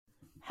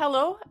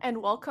Hello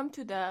and welcome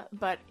to the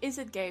But Is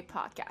It Gay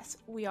podcast.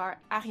 We are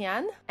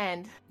Ariane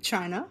and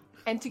China,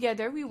 and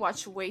together we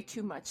watch way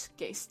too much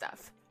gay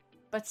stuff.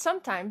 But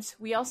sometimes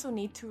we also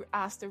need to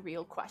ask the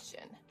real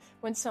question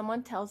when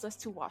someone tells us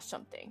to watch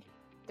something.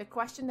 The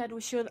question that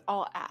we should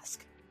all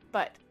ask,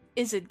 but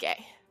is it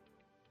gay?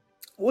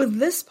 with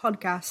this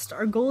podcast,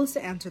 our goal is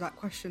to answer that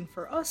question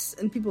for us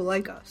and people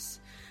like us.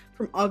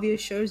 From obvious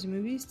shows and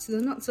movies to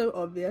the not so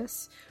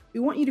obvious, we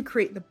want you to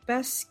create the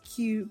best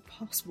queue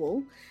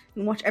possible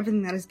and watch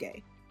everything that is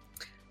gay.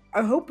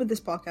 Our hope with this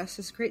podcast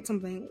is to create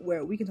something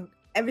where we can talk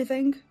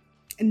everything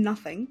and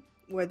nothing,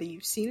 whether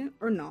you've seen it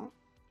or not.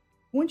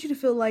 We want you to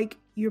feel like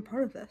you're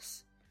part of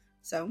this.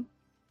 So,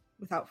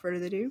 without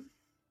further ado,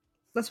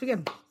 let's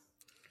begin.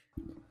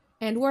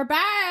 And we're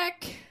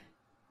back!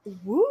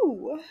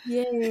 Woo!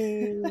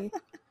 Yay!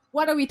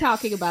 What are we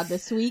talking about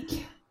this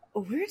week?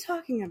 We're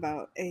talking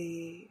about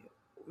a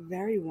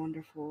very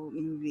wonderful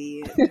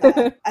movie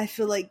that I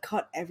feel like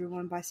caught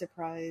everyone by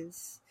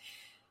surprise.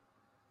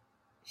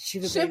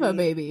 Shiva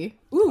baby.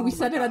 Ooh, Oh we my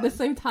said it at God. the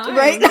same time.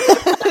 Right?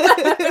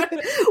 That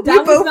we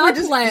was both not were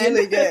just planned.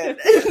 feeling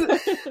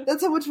it.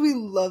 That's how much we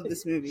love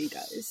this movie,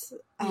 guys.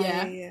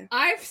 Yeah.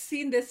 I've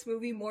seen this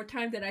movie more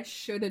times than I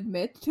should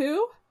admit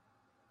to.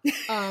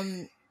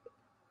 But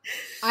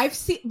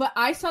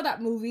I saw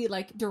that movie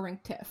like during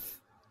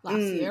TIFF last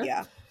year.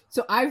 Yeah.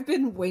 So I've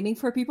been waiting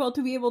for people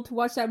to be able to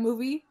watch that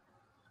movie.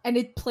 And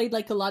it played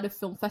like a lot of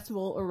film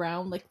festival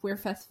around, like Queer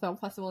Film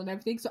Festival and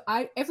everything. So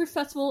every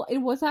festival it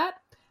was at,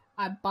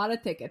 I bought a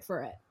ticket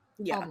for it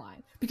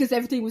online. Because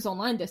everything was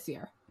online this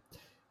year.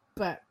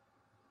 But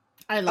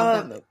I love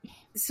that movie.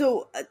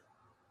 So,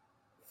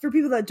 for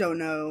people that don't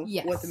know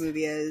what the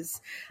movie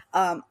is,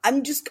 I'm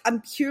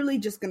purely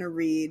just gonna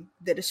read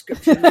the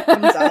description that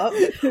comes up.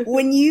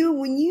 When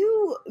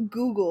you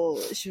Google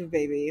Shiva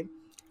Baby,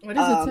 What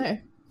does it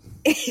say?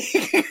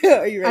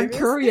 Are you ready? I'm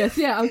curious.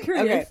 Yeah, I'm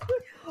curious. Okay.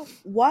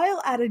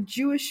 While at a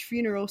Jewish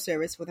funeral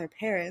service with her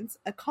parents,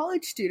 a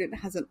college student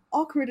has an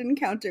awkward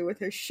encounter with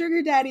her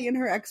sugar daddy and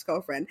her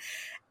ex-girlfriend.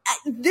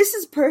 This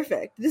is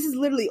perfect. This is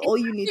literally all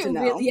you need to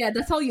know. Yeah,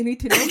 that's all you need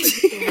to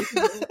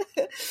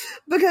know.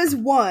 Because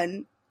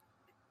one,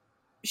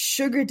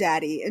 sugar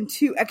daddy, and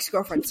two,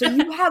 ex-girlfriend. So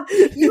you have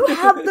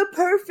the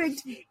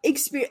perfect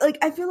experience. Like,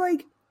 I feel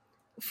like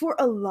for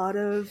a lot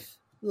of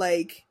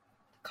like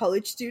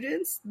college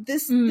students,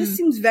 this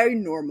seems very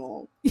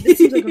normal. This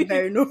seems like a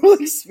very normal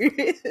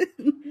experience.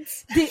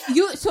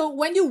 So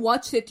when you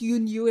watched it, you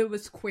knew it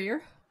was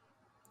queer?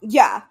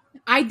 Yeah.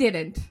 I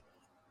didn't.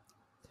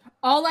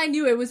 All I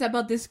knew, it was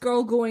about this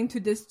girl going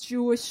to this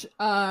Jewish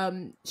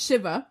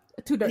Shiva,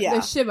 to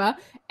the Shiva,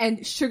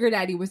 and sugar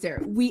daddy was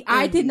there.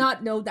 I did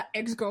not know that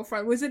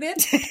ex-girlfriend was in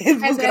it.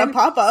 It was gonna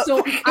pop up.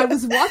 So I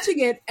was watching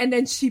it, and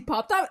then she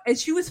popped out, and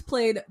she was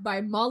played by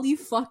Molly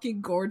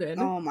fucking Gordon.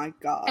 Oh my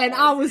God. And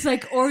I was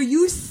like, are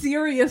you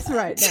serious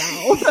right now?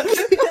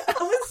 I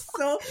was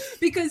so...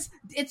 Because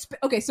it's...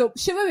 Okay, so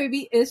Shiva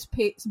Baby is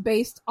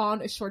based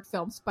on a short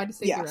film by the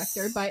same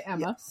director, by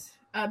Emma,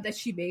 that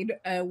she made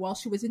while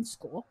she was in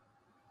school.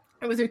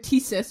 It was her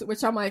thesis,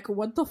 which I'm like,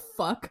 what the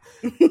fuck?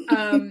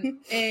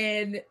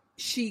 And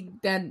she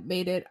then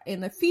made it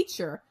in a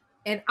feature.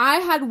 And I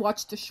had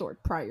watched the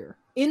short prior.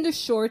 In the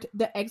short,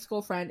 the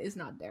ex-girlfriend is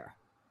not there.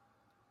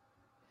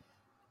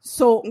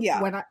 So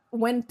when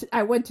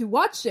I went to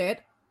watch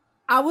it,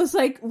 I was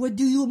like, what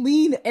do you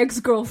mean,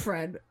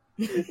 ex-girlfriend?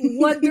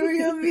 What do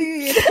you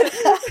mean?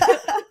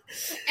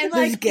 And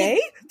like,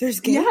 There's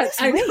gay? Yeah,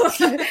 I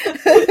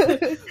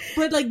know.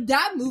 But like,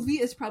 that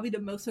movie is probably the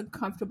most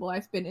uncomfortable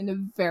I've been in a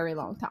very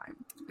long time.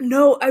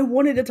 No, I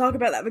wanted to talk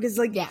about that because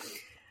like,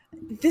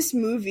 this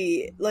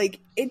movie,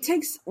 like, it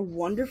takes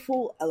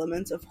wonderful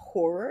elements of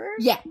horror.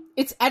 Yeah,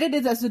 it's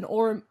edited as an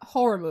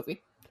horror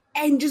movie.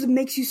 And just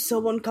makes you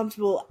so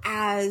uncomfortable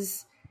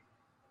as...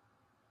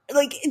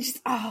 Like, it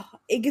just...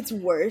 it gets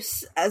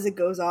worse as it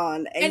goes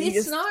on. And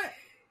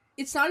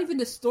it's not even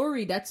the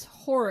story that's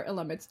horror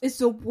elements. It's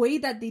the way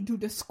that they do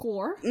the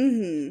score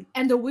and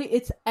the way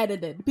it's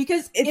edited.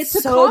 Because it's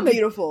a so comedy.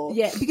 Beautiful.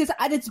 Yeah, because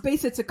at its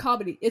base, it's a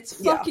comedy. It's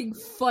fucking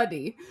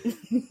funny.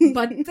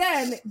 But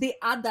then they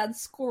add that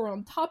score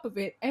on top of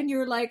it, and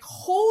you're like,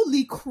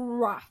 holy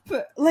crap.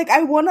 Like,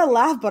 I want to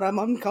laugh, but I'm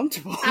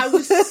uncomfortable. I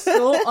was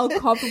so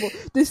uncomfortable.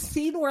 The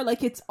scene where,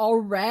 like, it's all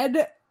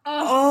red...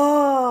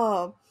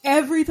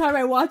 Every time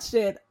I watched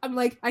it, I'm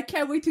like, I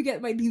can't wait to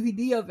get my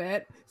DVD of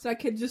it so I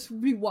can just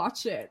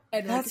rewatch it.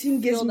 And that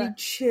scene gives me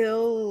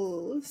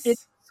chills.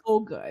 It's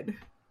so good.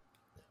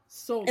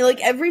 So and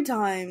like every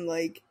time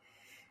like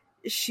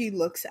she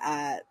looks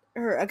at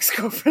her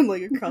ex-girlfriend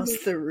like across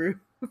the room.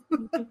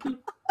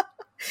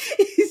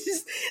 It's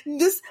just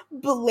this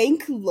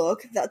blank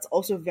look that's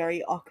also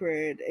very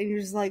awkward, and you're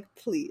just like,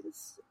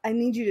 please, I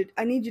need you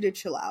to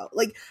chill out.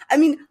 Like, I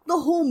mean, the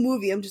whole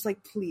movie, I'm just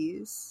like,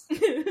 please,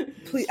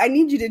 I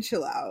need you to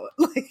chill out.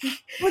 Like,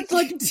 but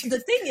like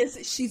the thing is,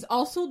 she's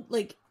also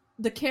like,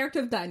 the character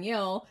of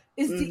Danielle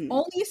is the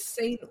only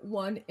sane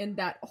one in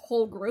that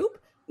whole group,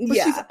 but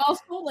she's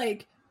also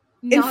like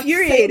not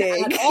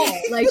infuriating at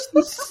all. Like,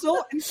 she's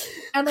so,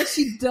 and like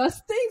she does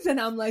things, and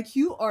I'm like,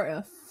 you are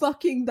a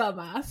fucking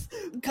dumbass.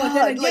 But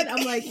then again,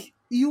 I'm like,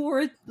 you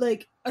were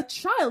like a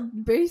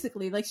child,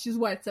 basically. Like, she's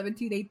what,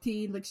 17,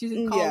 18? Like, she's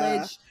in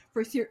college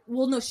first year.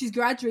 Well, no, she's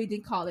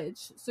graduating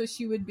college, so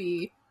she would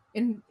be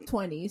in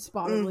 20s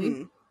probably.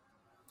 Mm-hmm.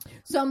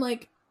 So I'm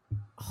like,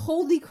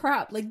 holy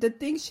crap! Like, the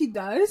things she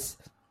does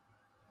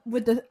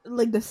with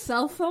the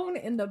cell phone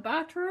in the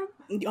bathroom.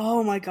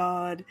 Oh my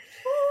god,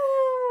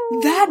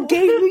 that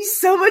gave me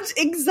so much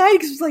anxiety.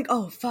 Cause it's like,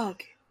 oh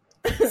fuck.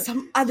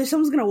 Either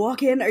someone's gonna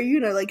walk in, or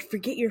you gonna like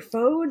forget your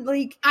phone.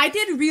 Like, I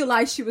didn't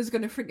realize she was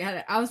gonna forget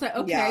it. I was like,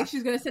 okay,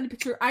 she's gonna send a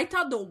picture. I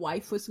thought the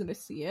wife was gonna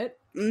see it,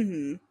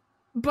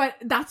 but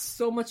that's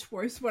so much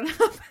worse. What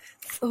happens?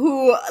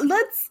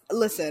 Let's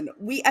listen.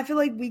 I feel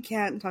like we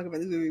can't talk about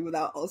this movie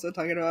without also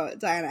talking about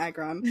Diana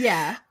Agron.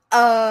 Yeah.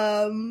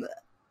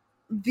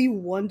 The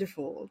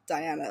wonderful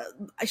Diana.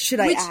 Should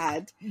I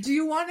add? Do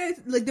you want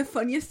to, like, the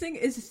funniest thing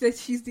is that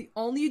she's the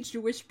only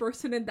Jewish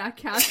person in that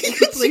cast, and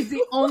she plays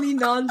the only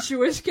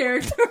non-Jewish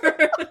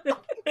character.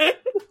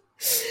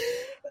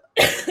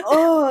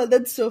 Oh,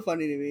 that's so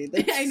funny to me.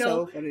 I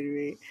know. So funny to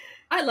me.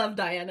 I love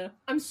Diana.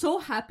 I'm so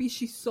happy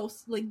she's so,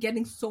 like,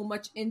 getting so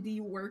much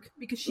indie work,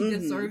 because she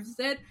deserves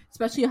it,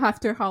 especially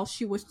after how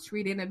she was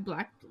treated and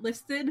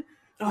blacklisted.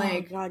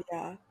 Oh god,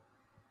 yeah.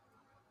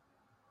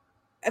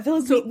 I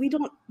feel like we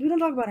don't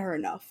talk about her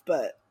enough,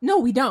 but no,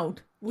 we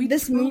don't.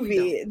 This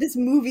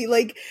movie,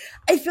 like,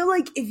 I feel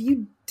like if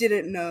you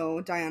didn't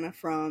know Diana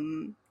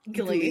from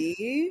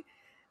Glee,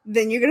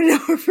 then you're gonna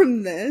know her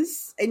from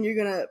this, and you're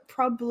gonna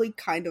probably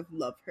kind of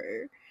love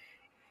her.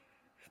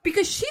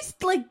 Because she's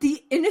like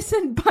the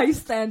innocent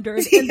bystander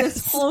in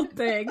this whole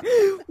thing,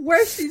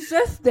 where she's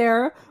just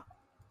there.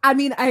 I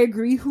mean, I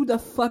agree. Who the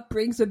fuck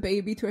brings a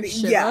baby to a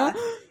Shiva?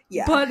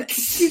 Yeah. But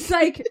she's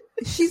like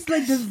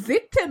the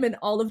victim in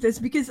all of this,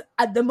 because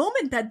at the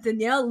moment that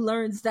Danielle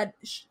learns that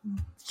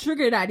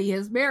Sugar Daddy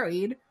is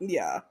married,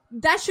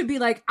 that should be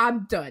like,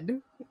 I'm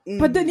done.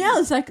 But Danielle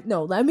is like,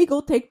 no, let me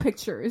go take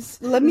pictures.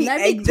 Let me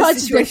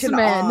touch this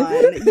man.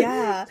 On.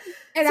 Yeah.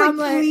 And I'm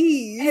like,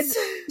 please.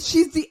 And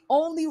she's the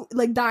only,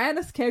 like,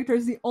 Diana's character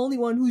is the only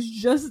one who's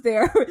just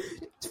there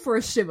for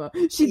a Shiva.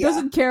 She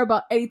doesn't care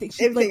about anything.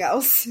 She's everything like,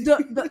 else.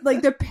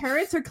 The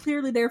parents are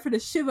clearly there for the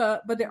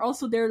Shiva, but they're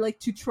also there, like,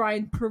 to try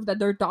and prove that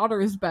their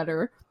daughter is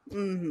better.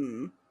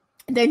 Mm-hmm.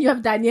 And then you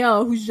have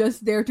Danielle, who's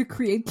just there to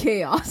create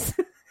chaos.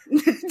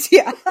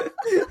 Yeah.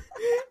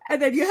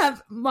 And then you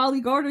have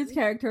Molly Gordon's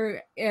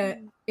character,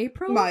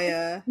 April?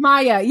 Maya,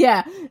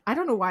 yeah. I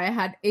don't know why I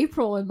had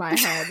April in my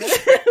head.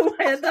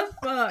 What the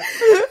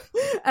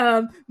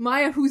fuck?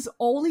 Maya, who's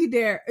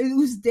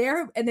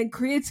there and then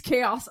creates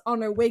chaos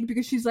on her wig,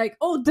 because she's like,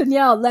 oh,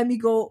 Danielle, let me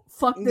go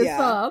fuck this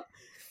up.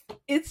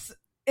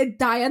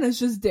 Diana's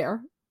just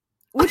there.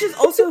 Which is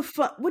also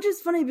which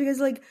is funny, because,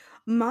 like,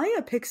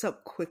 Maya picks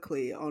up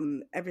quickly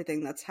on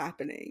everything that's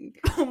happening.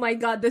 Oh my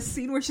god, the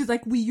scene where she's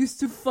like, we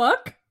used to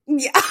fuck?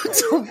 Yeah.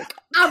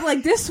 I'm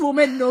like, this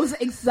woman knows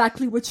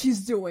exactly what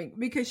she's doing,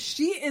 because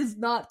she is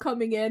not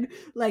coming in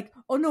like,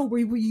 oh no,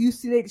 we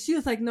used to. She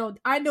was like, no,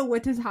 I know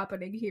what is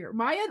happening here.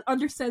 Maya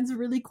understands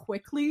really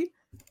quickly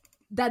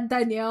that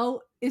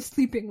Danielle is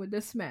sleeping with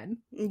this man.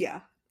 Yeah.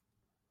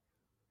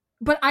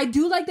 But I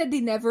do like that they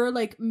never,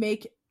 like,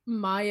 make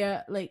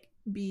Maya, like,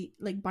 be,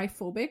 like,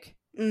 biphobic.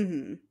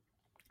 Mm-hmm.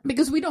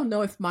 Because we don't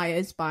know if Maya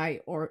is bi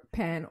or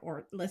pan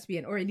or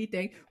lesbian or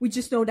anything. We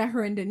just know that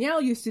her and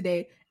Danielle used to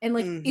date. And,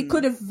 like, it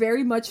could have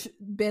very much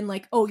been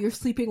like, oh, you're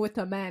sleeping with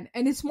a man.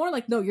 And it's more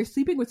like, no, you're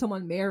sleeping with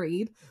someone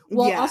married.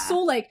 While also,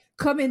 like,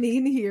 coming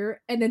in here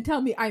and then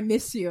tell me I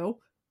miss you.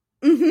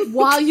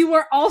 While you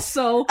were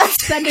also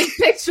sending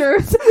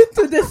pictures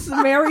to this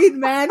married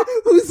man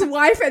whose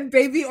wife and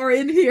baby are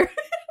in here.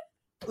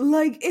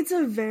 Like, it's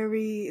a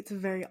very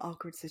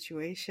awkward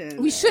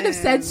situation. We should have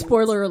said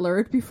spoiler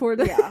alert before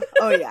that. Yeah.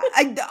 Oh yeah.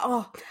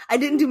 I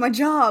didn't do my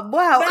job.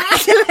 Wow.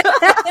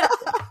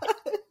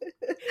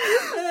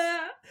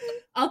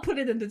 I'll put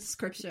it in the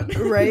description.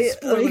 Right?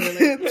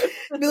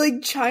 Be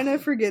like, China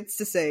forgets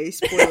to say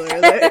spoiler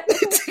alert.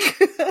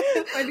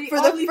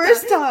 For the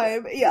first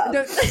time.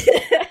 Yeah.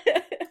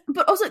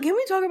 But also, can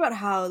we talk about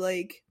how,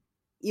 like,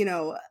 you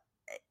know,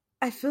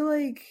 I feel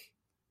like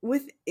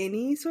with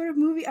any sort of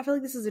movie, I feel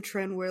like this is a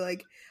trend where,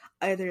 like,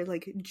 either,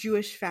 like,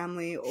 Jewish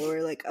family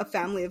or, like, a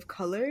family of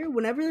color,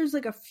 whenever there's,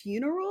 like, a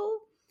funeral,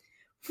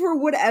 for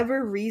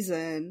whatever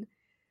reason,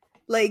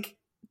 like,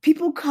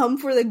 people come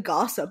for the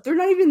gossip. They're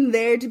not even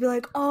there to be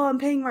like, oh, I'm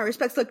paying my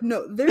respects. Like,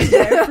 no, they're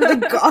there for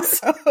the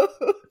gossip.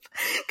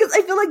 Because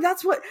I feel like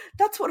that's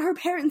what her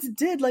parents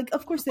did. Like,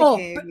 of course they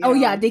came.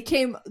 Yeah, they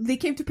came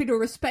to pay their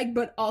respect,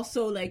 but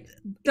also, like,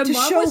 the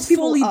mom was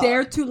fully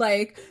there to,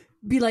 like,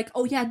 be like,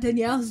 oh yeah,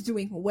 Danielle's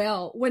doing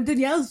well, when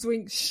Danielle's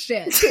doing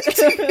shit.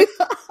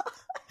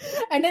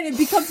 And then it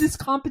becomes this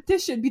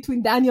competition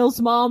between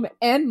Danielle's mom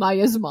and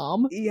Maya's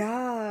mom.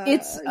 Yeah.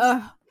 It's,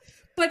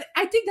 but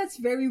I think that's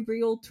very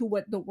real to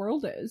what the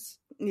world is.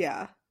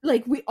 Yeah.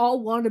 like we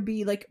all want to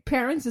be like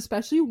parents,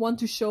 especially want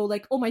to show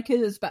like, oh, my kid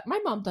is bad. My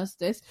mom does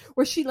this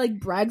where she like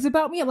brags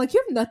about me. I'm like,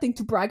 you have nothing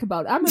to brag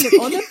about. I'm an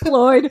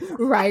unemployed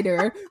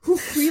writer who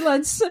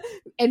freelance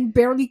and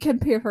barely can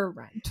pay her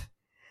rent.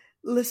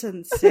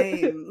 Listen,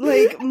 same.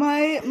 Like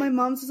my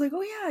mom's just like,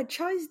 oh yeah,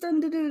 Chai's done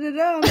da da da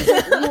da. I'm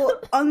like,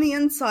 well, on the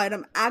inside,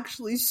 I'm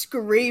actually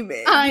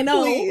screaming. I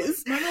know.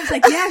 Please. My mom's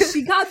like, yeah,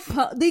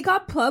 they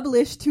got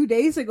published 2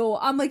 days ago.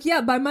 I'm like,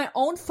 yeah, by my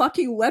own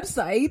fucking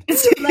website.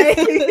 Like,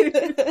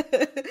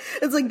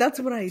 it's like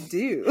that's what I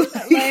do.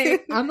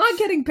 Like, I'm not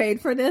getting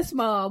paid for this,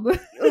 Mom. Like,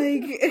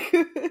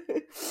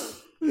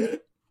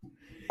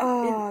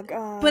 oh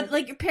god. But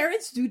like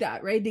parents do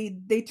that, right?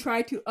 They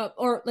try to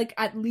or like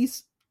at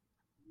least.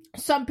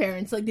 Some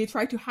parents, like, they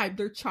try to hype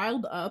their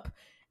child up,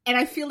 and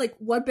I feel like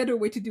what better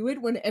way to do it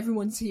when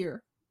everyone's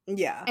here?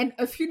 Yeah. And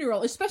a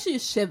funeral, especially a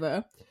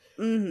Shiva,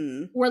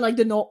 where like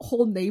the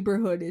whole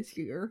neighborhood is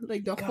here,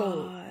 like the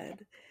whole.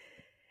 And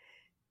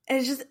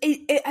it's just,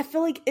 I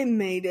feel like it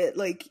made it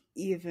like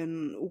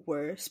even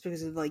worse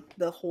because of like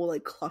the whole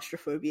like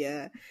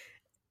claustrophobia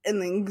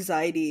and the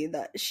anxiety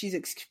that she's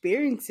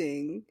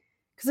experiencing.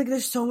 Because like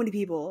there's so many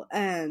people,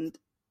 and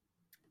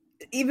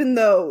even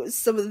though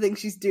some of the things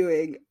she's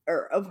doing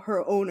are of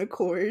her own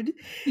accord,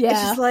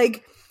 it's just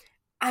like,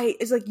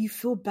 it's like you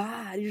feel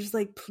bad. You're just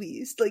like,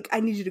 please, like, I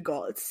need you to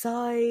go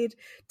outside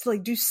to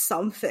like do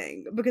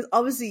something because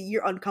obviously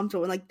you're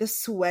uncomfortable and like the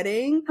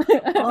sweating.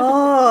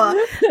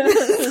 Oh,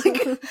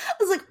 I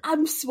was like,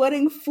 I'm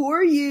sweating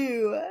for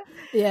you.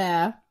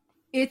 Yeah,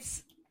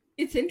 it's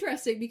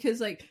interesting because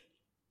like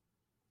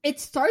it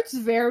starts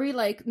very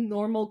like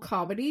normal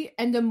comedy,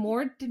 and the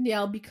more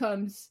Danielle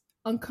becomes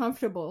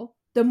uncomfortable,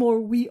 the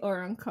more we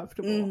are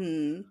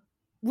uncomfortable,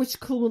 which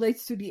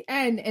culminates to the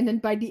end. And then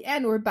by the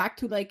end, we're back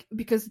to like,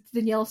 because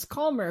Danielle's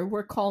calmer,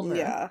 we're calmer.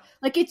 Yeah.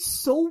 Like, it's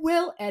so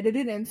well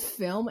edited and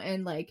filmed,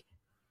 and like,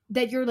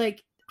 that you're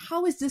like,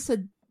 how is this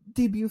a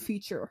debut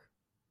feature?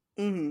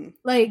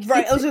 Like,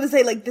 right. I was going to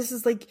say, like, this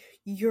is like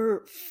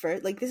your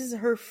first, like, this is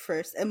her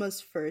first,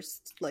 Emma's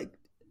first, like,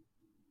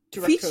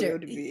 feature.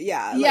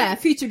 Yeah. Yeah,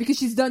 feature, because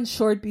she's done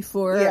short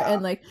before,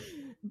 and like,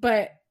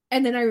 but.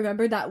 And then I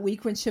remember that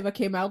week when Shiva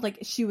came out, like,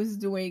 she was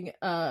doing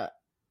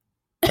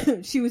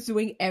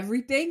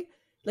everything.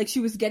 Like, she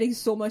was getting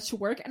so much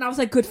work. And I was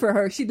like, good for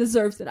her. She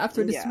deserves it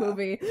after this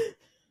movie.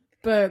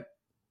 But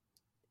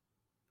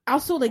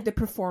also, like, the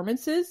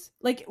performances.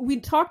 Like,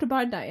 we talked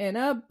about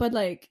Diana, but,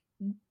 like,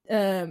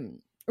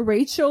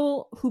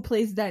 Rachel, who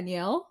plays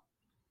Danielle.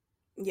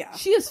 Yeah.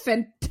 She is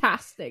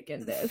fantastic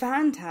in this.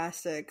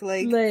 Fantastic.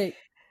 Like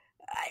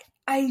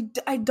I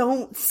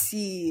don't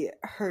see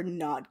her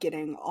not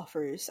getting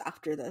offers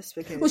after this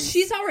because... Well,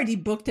 she's already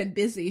booked and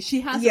busy.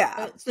 She has...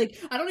 it's like,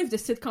 I don't know if the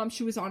sitcom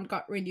she was on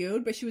got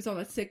renewed, but she was on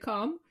a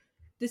sitcom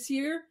this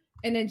year.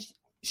 And then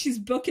she's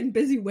booked and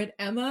busy with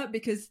Emma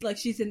because, like,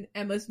 she's in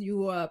Emma's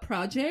new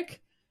project.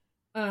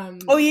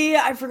 Oh,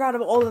 yeah, I forgot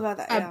all about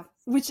that, yeah.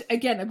 Which,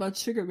 again, about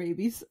sugar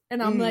babies.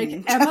 And I'm like,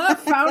 Emma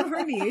found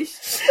her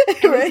niche.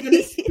 Right?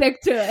 Gonna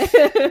stick to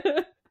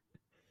it.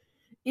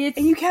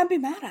 And you can't be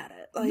mad at it.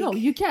 Like... No,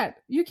 you can't.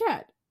 You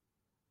can't.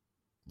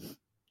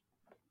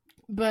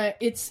 But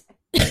it's...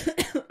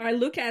 I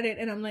look at it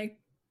and I'm like...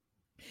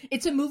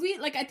 It's a movie...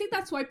 Like, I think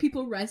that's why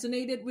people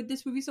resonated with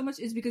this movie so much,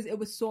 is because it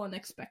was so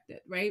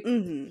unexpected, right?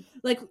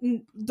 Like,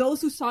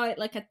 those who saw it,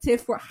 like, at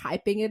TIFF were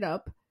hyping it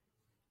up.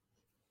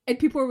 And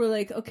people were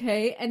like,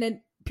 okay. And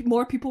then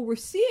more people were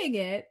seeing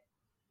it.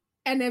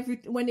 And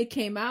when it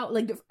came out...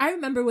 Like, I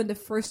remember when the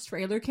first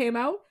trailer came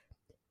out,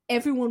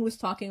 everyone was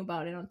talking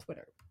about it on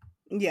Twitter.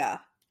 Yeah.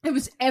 It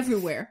was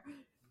everywhere.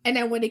 And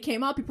then when it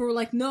came out, people were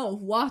like, no,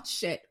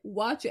 watch it.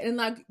 And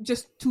like,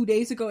 just 2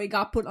 days ago, it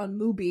got put on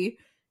Mubi.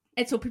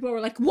 And so people were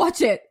like,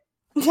 watch it.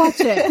 I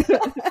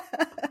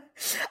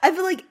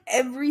feel like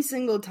every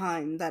single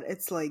time that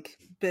it's like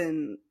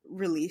been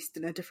released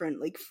in a different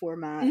like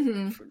format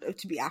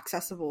to be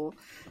accessible,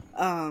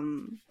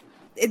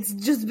 it's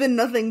just been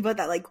nothing but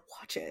that, like,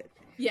 watch it.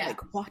 Yeah.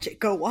 Like, watch it.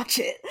 Go watch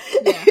it.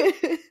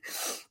 Yeah.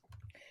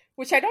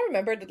 Which I don't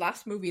remember the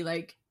last movie,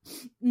 like,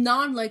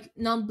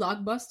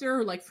 non-blockbuster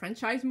or like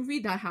franchise movie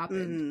that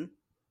happened.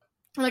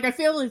 Like, I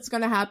feel it's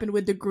gonna happen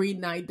with The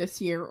Green Knight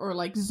this year, or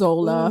like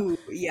Zola. Ooh,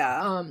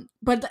 yeah.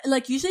 But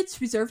like usually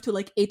it's reserved to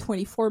like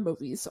A24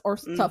 movies or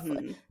stuff.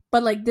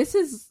 But like this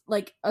is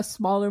like a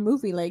smaller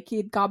movie. Like,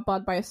 it got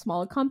bought by a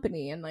smaller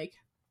company, and like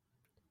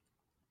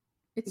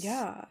it's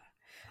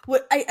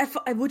What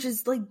I which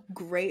is like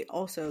great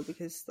also,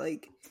 because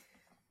like,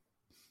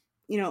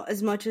 you know,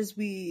 as much as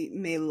we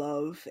may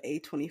love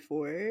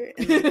A24,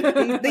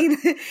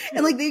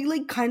 and like, they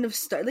kind of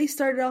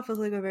started off as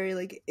like a very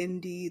like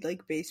indie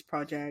like based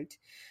project,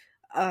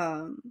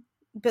 but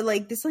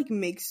like this like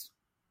makes,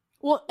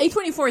 well,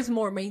 A24 is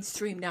more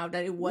mainstream now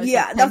than it was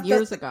like 10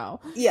 years ago.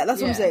 Yeah,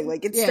 that's what I'm saying.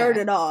 Like, it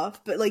started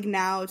off, but like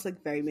now it's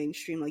like very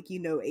mainstream. Like, you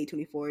know,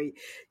 A24.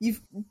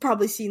 You've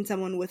probably seen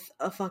someone with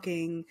a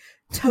fucking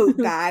tote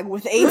bag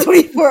with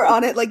A24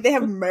 on it. Like, they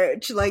have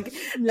merch. Like,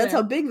 that's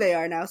how big they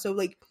are now. So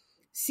like,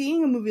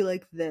 seeing a movie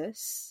like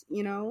this,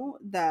 you know,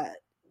 that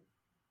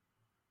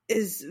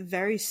is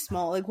very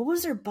small. Like, what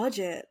was their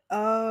budget?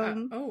 I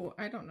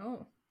don't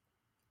know.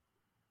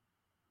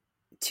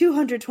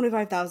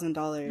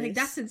 $225,000. Like,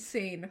 that's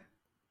insane.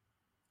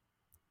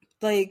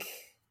 Like,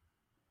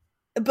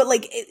 but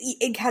like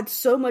it had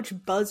so much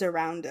buzz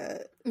around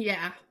it.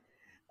 Yeah.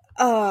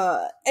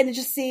 And it's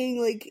just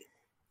seeing, like,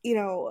 you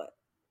know,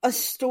 a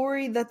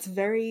story that's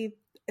very,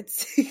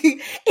 it's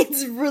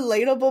it's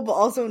relatable but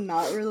also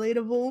not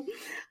relatable.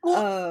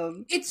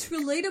 Well, it's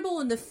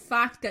relatable in the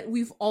fact that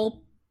we've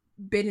all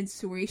been in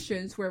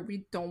situations where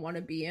we don't want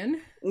to be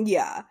in.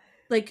 Yeah.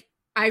 Like,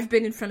 I've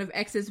been in front of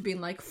exes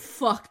being like,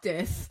 fuck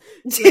this.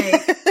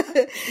 Like,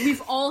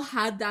 we've all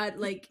had that,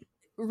 like,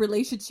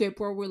 relationship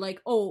where we're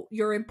like, oh,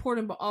 you're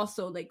important, but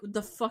also, like, what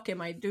the fuck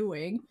am I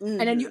doing? Mm-hmm.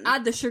 And then you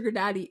add the sugar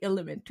daddy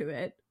element to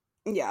it.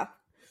 Yeah.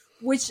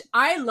 Which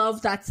I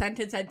love that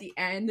sentence at the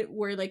end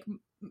where, like,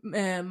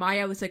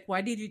 Maya was like, why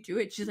did you do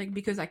it? She's like,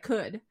 because I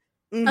could.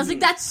 Mm-hmm. I was like,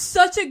 that's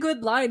such a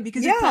good line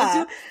because it tells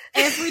you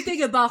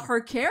everything about her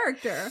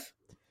character.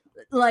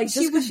 Like,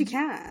 she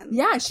can.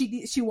 Yeah,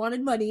 she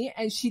wanted money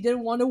and she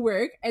didn't want to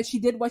work and she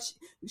did what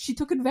she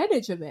took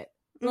advantage of it.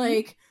 Mm-hmm.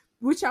 Like,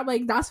 which I'm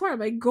like, that's why I'm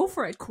like, go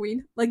for it,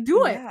 queen. Like,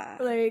 do it.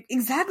 Like,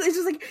 exactly. It's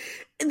just like,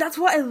 that's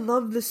why I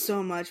love this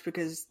so much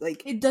because,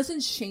 like, it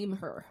doesn't shame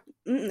her.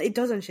 It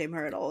doesn't shame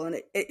her at all,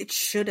 and it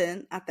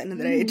shouldn't. At the end of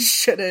the day, it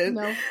shouldn't.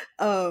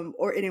 No.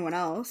 Or anyone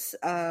else.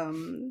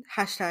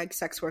 Hashtag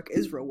sex work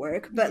is real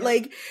work, but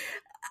like,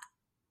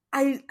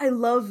 I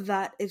love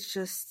that it's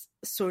just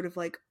sort of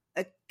like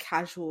a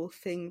casual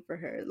thing for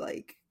her.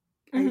 Like,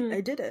 I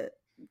did it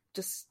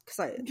just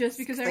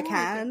because I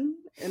can,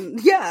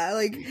 and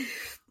like,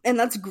 and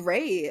that's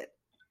great.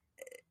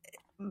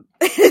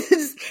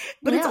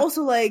 But it's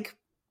also like,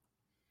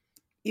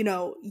 you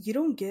know, you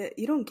don't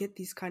get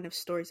these kind of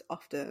stories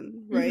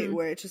often, right? Mm-hmm.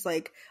 Where it's just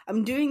like,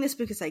 I'm doing this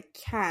because I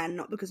can,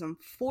 not because I'm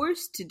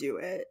forced to do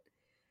it.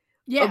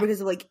 Yeah. Or because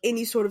of, like,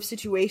 any sort of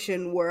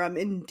situation where I'm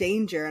in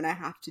danger and I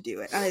have to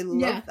do it. And I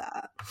love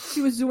that.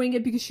 She was doing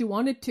it because she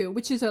wanted to,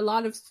 which is a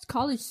lot of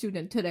college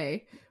students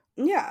today.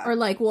 Yeah. Or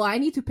like, well, I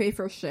need to pay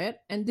for shit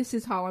and this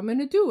is how I'm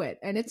gonna do it.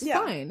 And it's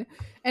fine.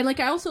 And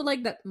like, I also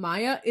like that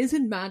Maya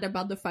isn't mad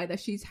about the fact that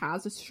she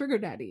has a sugar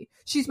daddy.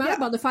 She's mad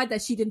about the fact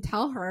that she didn't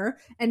tell her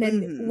and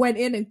then went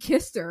in and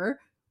kissed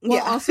her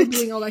while also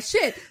doing all that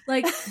shit.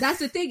 Like, that's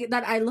the thing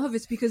that I love,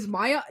 is because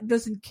Maya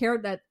doesn't care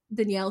that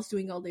Danielle's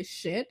doing all this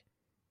shit.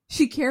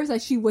 She cares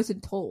that she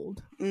wasn't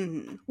told.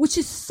 Mm-hmm. Which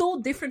is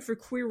so different for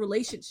queer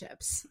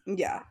relationships.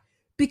 Yeah.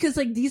 Because,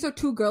 like, these are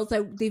two girls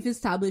that they've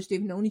established,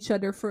 they've known each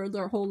other for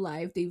their whole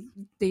life, they've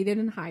dated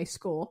in high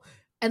school,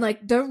 and,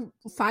 like, the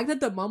fact that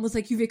the mom was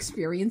like, you've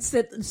experienced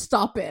it,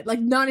 stop it, like,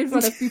 not in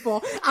front of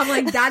people. I'm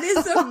like, that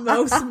is the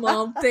most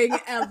mom thing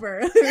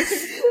ever.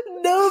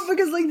 No,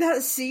 because, like,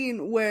 that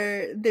scene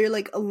where they're,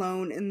 like,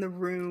 alone in the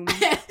room,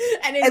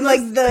 and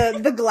looks...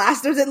 like, the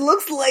glass doors, it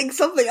looks like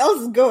something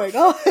else is going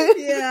on.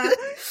 Yeah,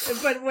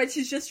 but when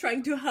she's just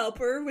trying to help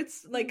her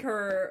with, like,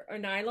 her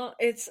nylon,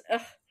 it's...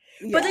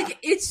 But, like,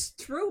 it's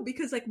true,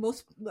 because, like,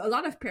 a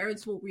lot of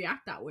parents will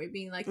react that way,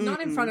 being like, not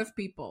in front of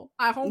people.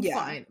 At home,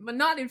 fine, but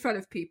not in front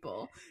of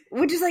people.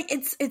 Which is, like,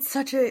 it's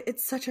such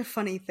a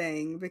funny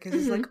thing, because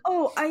it's like,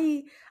 oh,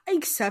 I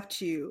accept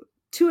you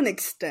to an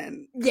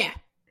extent. Yeah.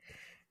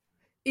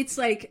 It's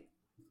like,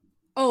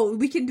 oh,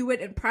 we can do it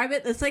in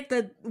private. It's like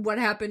what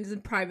happens in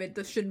private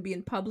that shouldn't be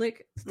in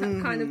public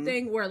kind of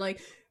thing, where,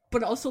 like,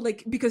 but also,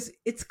 like, because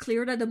it's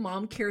clear that the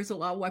mom cares a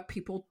lot what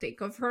people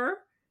think of her.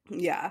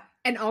 Yeah.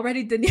 And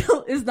already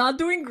Danielle is not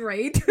doing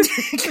great.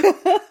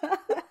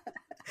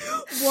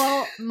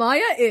 Well,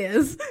 Maya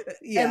is.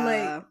 Yeah. And,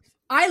 like,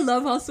 I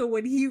love also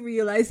when he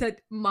realized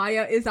that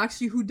Maya is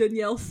actually who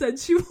Danielle said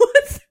she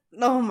was.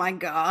 Oh my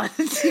god.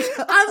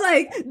 I'm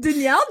like,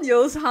 Danielle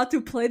knows how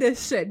to play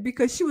this shit,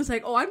 because she was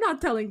like, oh, I'm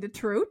not telling the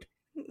truth.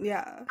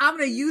 Yeah. I'm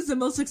gonna use the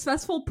most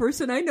successful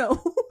person I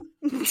know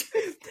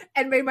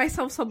and make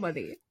myself some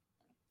money.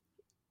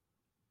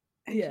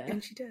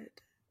 And she did.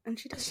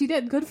 She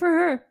did. Good for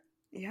her.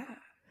 Yeah.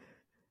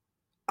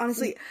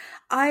 Honestly,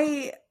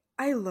 I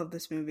love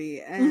this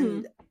movie,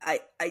 and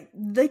I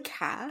the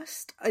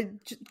cast,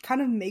 just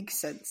kind of makes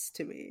sense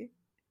to me.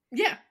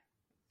 Yeah.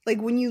 Like,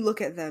 when you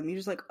look at them, you're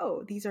just like,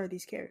 oh, these are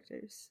these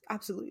characters.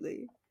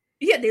 Absolutely.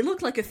 Yeah, they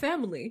look like a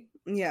family.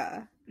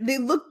 Yeah. They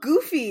look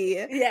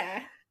goofy.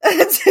 Yeah.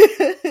 Like,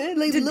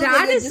 the look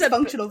dad like is a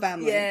dysfunctional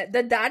family. Yeah,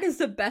 the dad is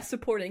the best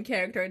supporting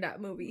character in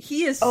that movie.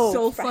 He is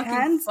so fucking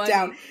hands funny.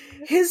 Down.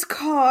 His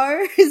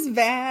car, his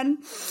van.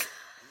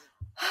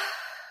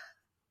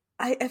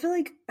 I feel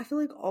like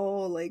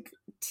all, like,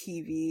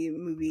 TV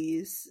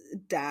movies,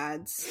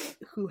 dads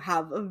who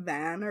have a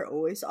van are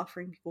always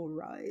offering people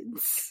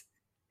rides.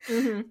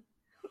 Mm-hmm.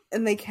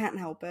 And they can't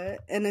help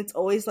it. And it's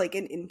always, like,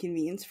 an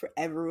inconvenience for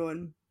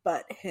everyone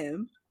but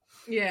him.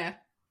 Yeah.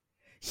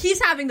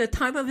 He's having the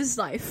time of his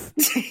life.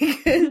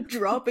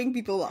 Dropping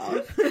people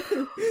off.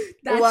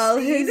 While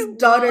his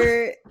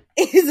daughter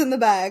is in the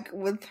back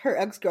with her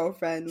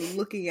ex-girlfriend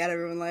looking at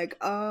everyone like,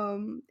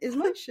 is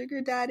my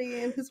sugar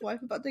daddy and his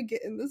wife about to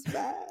get in this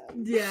van?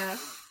 Yeah.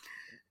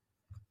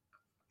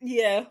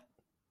 Yeah.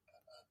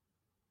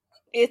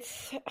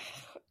 it's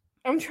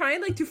I'm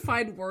trying like to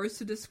find words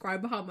to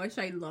describe how much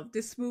I love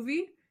this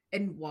movie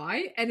and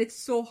why, and it's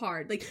so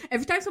hard. Like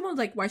every time someone's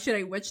like, "Why should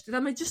I watch it?"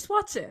 I'm like, "Just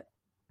watch it."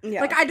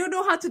 Yeah. Like I don't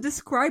know how to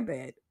describe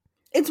it.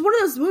 It's one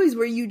of those movies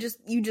where you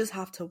just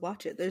have to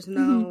watch it. There's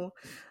no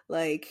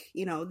like,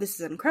 you know, this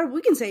is incredible.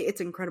 We can say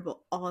it's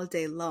incredible all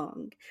day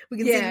long. We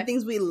can say the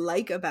things we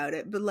like about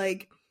it, but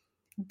like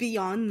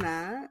beyond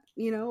that,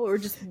 you know, or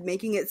just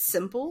making it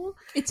simple.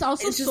 It's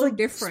also it's just, so like,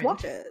 different. Just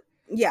watch it.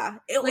 Yeah.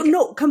 Like,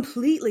 no,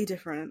 completely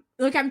different.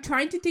 Like I'm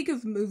trying to think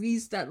of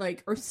movies that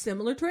like are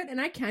similar to it, and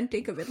I can't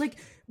think of it. Like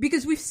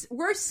because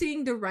we're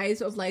seeing the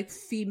rise of like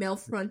female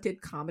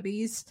fronted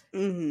comedies.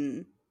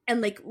 Mm-hmm. And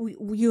like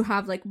you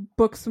have like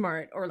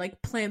Booksmart or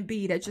like Plan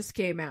B that just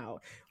came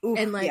out. Oof,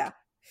 and like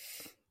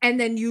and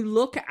then you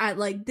look at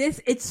like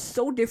this, it's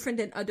so different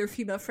than other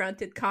female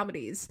fronted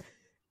comedies.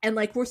 And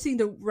like we're seeing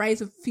the rise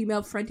of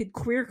female fronted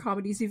queer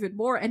comedies even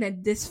more, and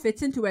then this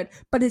fits into it.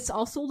 But it's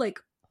also like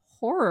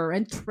horror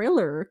and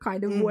thriller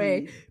kind of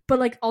way, but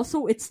like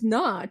also it's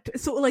not.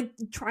 So like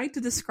trying to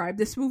describe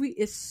this movie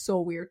is so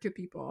weird to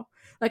people.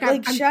 Like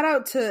I'm shout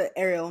out to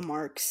Ariel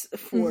Marks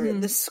for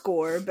the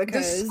score,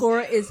 because the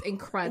score is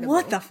incredible.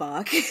 What the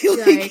fuck?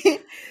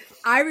 Like,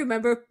 I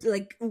remember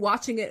like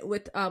watching it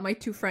with my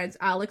two friends,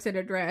 Alex and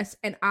Andres,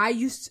 and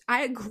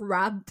I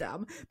grabbed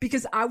them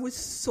because I was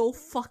so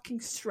fucking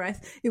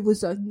stressed. It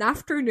was an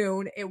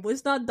afternoon, it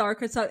was not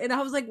dark outside, and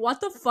I was like, what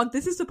the fuck?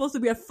 This is supposed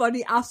to be a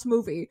funny ass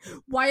movie.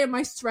 Why am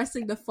I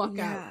stressing the fuck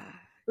out?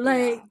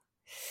 Like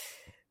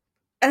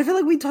And I feel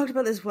like we talked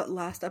about this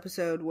last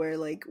episode, where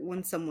like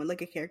when someone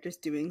like a character's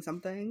doing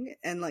something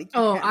and like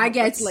I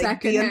get like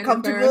second be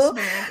uncomfortable.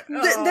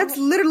 embarrassment. That's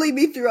literally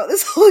me throughout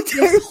this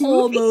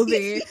whole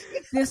movie.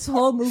 This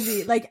whole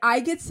movie, like I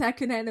get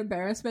secondhand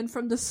embarrassment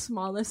from the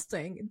smallest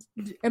thing.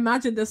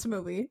 Imagine this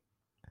movie.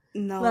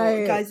 No,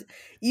 guys,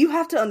 you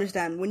have to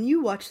understand, when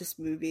you watch this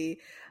movie,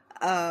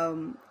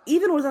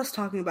 even with us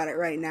talking about it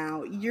right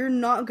now, you're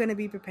not going to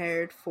be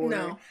prepared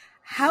for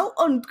how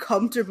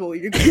uncomfortable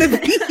you're gonna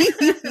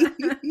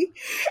be.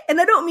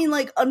 And I don't mean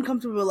like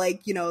uncomfortable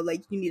like, you know,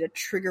 like you need a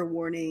trigger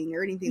warning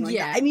or anything like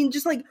that. I mean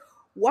just like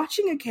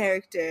watching a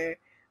character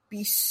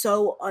be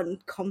so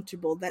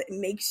uncomfortable that it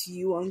makes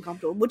you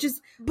uncomfortable, which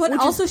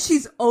also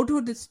she's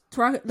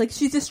auto-destroying, like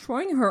she's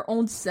destroying her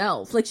own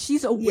self. Like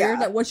she's aware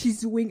that what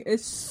she's doing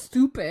is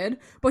stupid,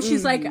 but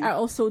she's like, I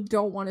also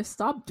don't want to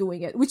stop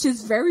doing it, which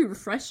is very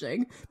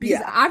refreshing,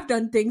 because I've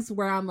done things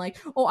where I'm like,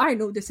 oh, I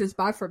know this is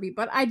bad for me,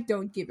 but I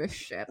don't give a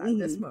shit at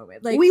this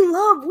moment. Like we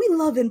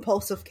love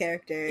impulsive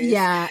characters.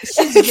 Yeah,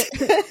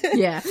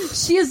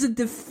 she is the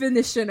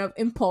definition of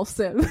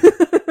impulsive.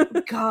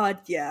 God,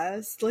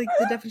 yes. Like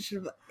the definition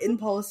of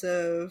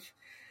impulsive,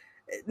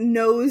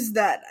 knows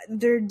that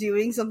they're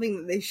doing something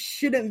that they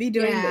shouldn't be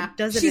doing, but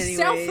does it anyways. She's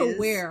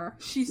self-aware.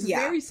 She's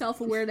very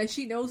self-aware that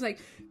she knows, like,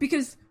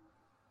 because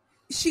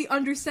she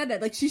understood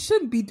that, like, she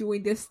shouldn't be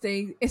doing this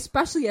thing,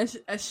 especially as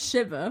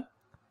Shiva.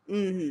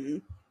 Mm-hmm.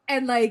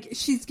 And, like,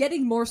 she's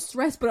getting more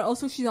stressed, but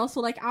also she's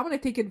also like, I want to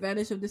take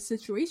advantage of this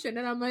situation.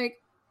 And I'm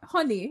like,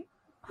 honey.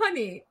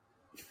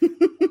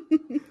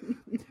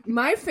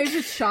 My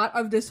favorite shot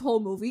of this whole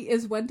movie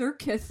is when they're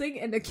kissing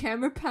and the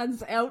camera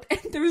pans out and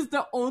there's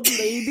the old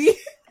lady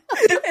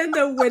in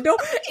the window.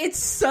 It's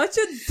such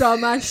a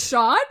dumbass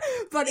shot,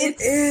 but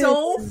it's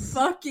so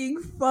fucking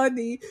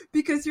funny,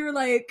 because you're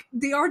like,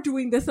 they are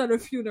doing this at a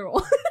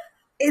funeral.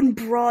 In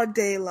broad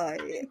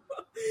daylight.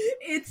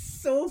 It's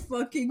so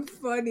fucking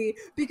funny,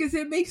 because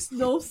it makes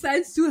no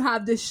sense to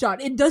have this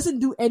shot. It doesn't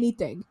do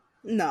anything.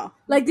 No.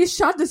 Like, this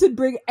shot doesn't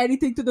bring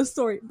anything to the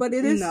story, but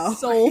it is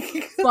so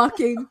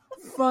fucking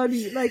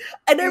funny. Like,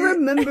 and I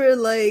remember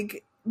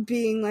like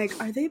being like,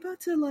 are they about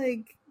to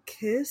like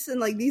kiss? And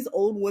like these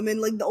old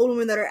women, like the old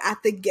women that are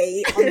at the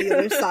gate on the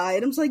other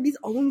side, I'm just like, these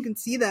old women can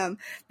see them,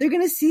 they're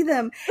gonna see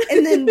them,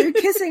 and then they're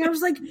kissing. I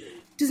was like,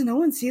 does no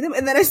one see them?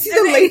 And then I see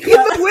the lady in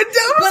the window.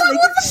 But like,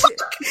 what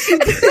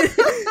the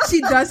fuck?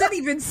 She doesn't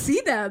even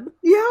see them.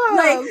 Yeah.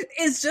 Like,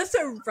 it's just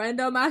a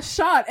random ass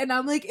shot. And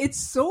I'm like, it's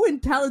so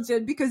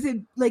intelligent, because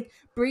it like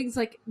brings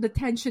like the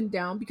tension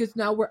down, because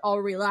now we're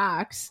all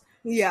relaxed.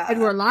 Yeah. And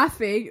we're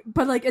laughing.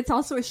 But like, it's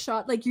also a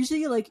shot. Like,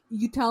 usually like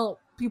you tell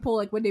people,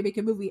 like when they make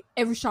a movie,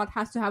 every shot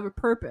has to have a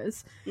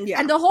purpose. Yeah.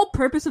 And the whole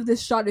purpose of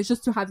this shot is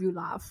just to have you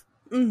laugh.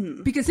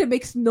 Mm-hmm. Because it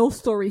makes no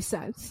story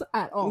sense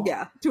at all.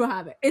 Yeah. To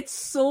have it. It's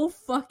so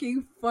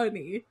fucking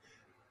funny.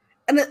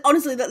 And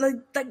honestly, that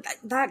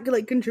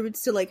like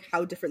contributes to like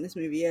how different this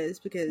movie is,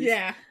 because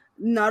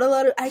not a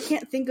lot of, I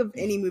can't think of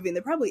any movie, and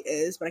there probably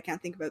is, but I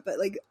can't think of it, but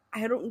like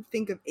I don't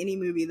think of any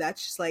movie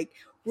that's just like,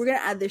 we're gonna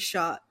add this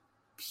shot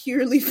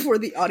purely for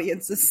the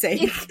audience's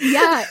sake.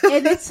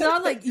 And it's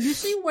not like,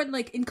 usually when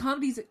like in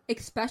comedies,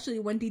 especially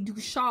when they do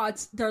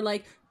shots, they're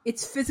like,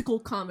 it's physical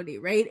comedy,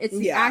 right? It's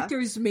the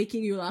actors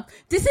making you laugh.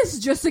 This is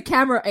just a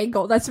camera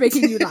angle that's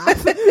making you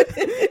laugh.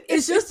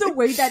 It's just the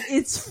way that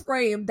it's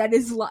framed that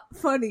is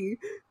funny,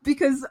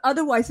 because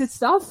otherwise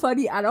it's not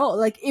funny at all.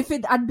 Like, if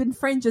it had been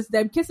framed just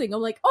them kissing,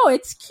 I'm like, oh,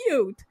 it's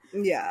cute.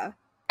 Yeah.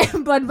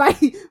 but by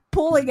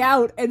pulling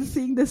out and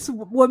seeing this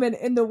woman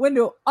in the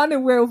window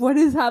unaware of what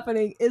is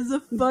happening is the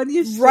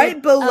funniest right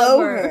shit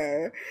below ever.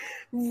 her.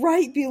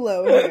 Right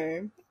below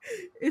her.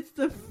 It's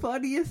the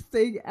funniest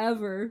thing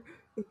ever.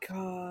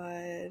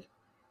 God.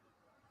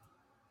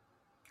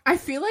 I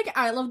feel like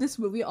I love this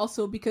movie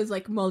also because,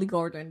 like, Molly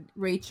Gordon,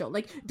 Rachel,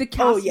 like, the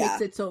cast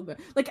makes it so good.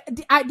 Like,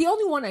 the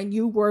only one I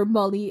knew were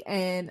Molly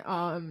and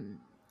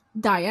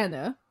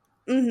Diana.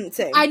 Mm-hmm,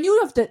 same. I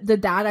knew of the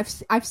dad.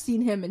 I've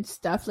seen him and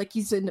stuff. Like,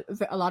 he's in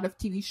a lot of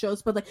TV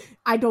shows, but, like,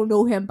 I don't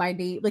know him by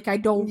name. Like, I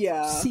don't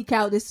seek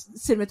out his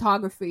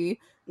cinematography.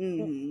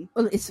 Mm-hmm.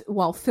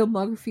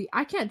 Filmography.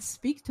 I can't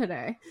speak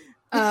today.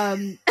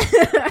 But,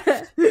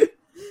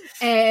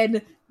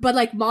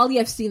 like, Molly,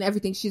 I've seen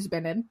everything she's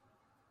been in.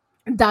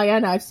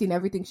 Diana, I've seen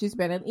everything she's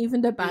been in,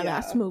 even the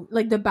badass movie,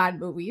 like the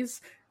bad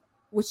movies,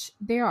 which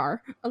there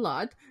are a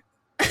lot.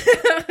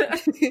 I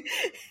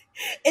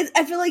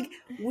feel like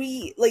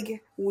we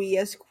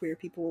as queer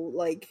people,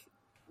 like,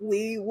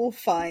 we will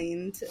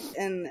find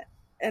an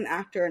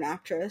actor and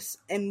actress,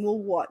 and we'll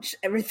watch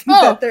everything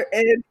that they're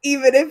in,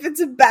 even if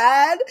it's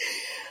bad.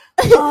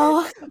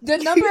 The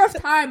number of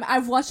time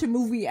I've watched a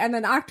movie and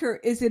an actor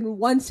is in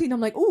one scene, I'm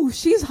like, "Ooh,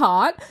 she's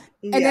hot,"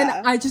 and then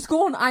I just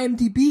go on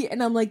IMDb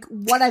and I'm like,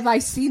 "What have I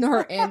seen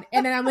her in?"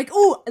 And then I'm like,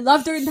 "Ooh, I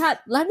loved her in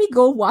that. Let me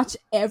go watch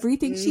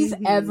everything she's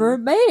ever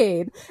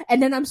made,"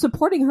 and then I'm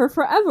supporting her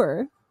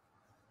forever.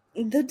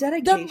 The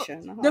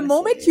dedication. The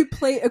moment you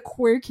play a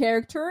queer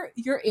character,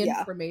 you're in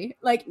for me.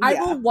 Like, I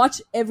will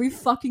watch every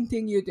fucking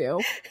thing you do.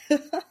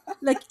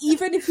 Like,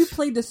 even if you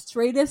play the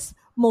straightest,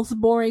 most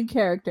boring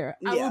character,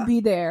 I will be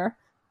there.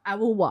 I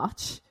will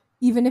watch,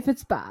 even if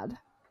it's bad.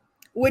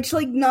 Which,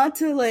 like, not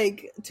to,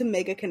 like, to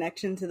make a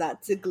connection to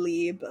that, to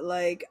Glee, but,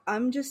 like,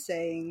 I'm just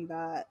saying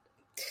that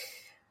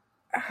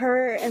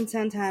her and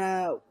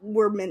Santana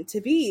were meant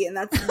to be, and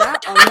that's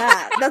that on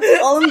that. That's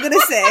all I'm gonna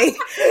say.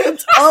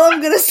 That's all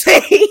I'm gonna say.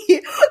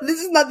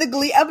 This is not the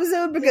Glee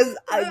episode, because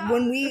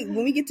when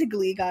we get to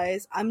Glee,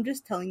 guys, I'm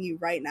just telling you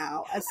right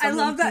now, as someone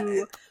I love that.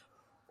 who,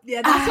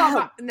 yeah, that's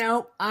all.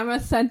 No, I'm a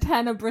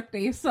Santana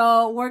Britney,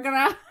 so we're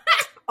gonna.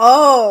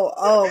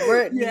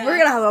 we're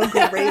gonna have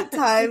a great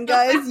time,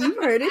 guys. You've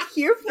heard it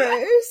here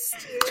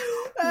first.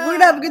 We're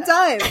gonna have a good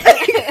time.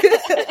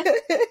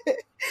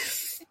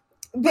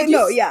 But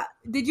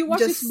Did you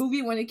watch this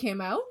movie when it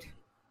came out?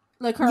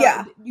 Like,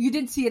 you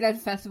didn't see it at a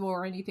festival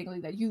or anything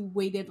like that. You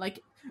waited like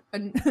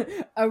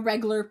a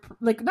regular,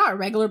 like, not a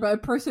regular, but a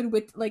person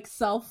with like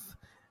self.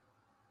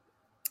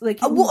 Like,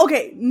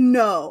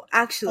 no,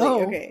 actually,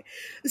 okay.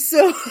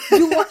 So,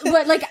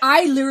 but like,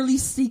 I literally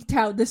seeked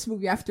out this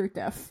movie after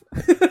death.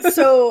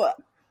 So,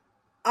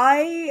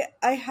 I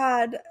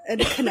had a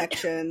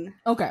connection.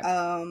 Okay.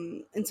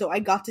 And so I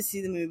got to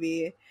see the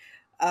movie.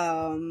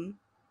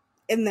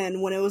 And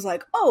then when it was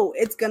like, oh,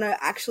 it's gonna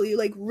actually,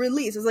 like,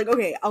 release, I was like,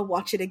 okay, I'll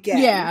watch it again.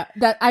 Yeah,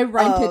 that I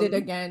rented it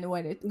again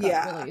when it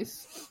got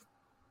released.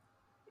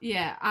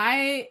 Yeah,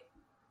 I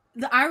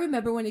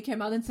remember when it came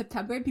out in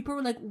September, and people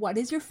were like, what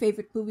is your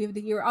favorite movie of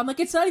the year? I'm like,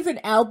 it's not even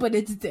out, but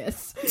it's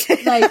this.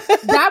 Like,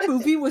 that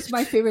movie was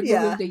my favorite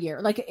movie of the year.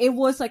 Like, it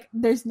was like,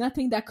 there's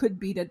nothing that could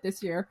beat it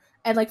this year.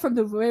 And, like, from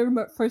the very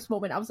first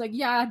moment, I was like,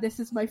 yeah, this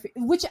is my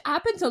favorite. Which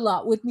happens a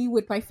lot with me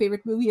with my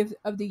favorite movie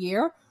of the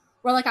year.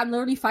 Where, like, I'm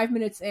literally 5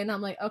 minutes in,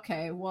 I'm like,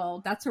 okay,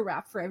 well, that's a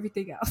wrap for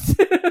everything else.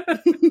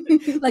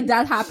 Like,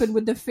 that happened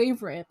with The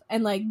Favorite,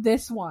 and, like,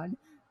 this one.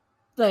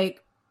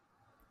 Like,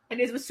 and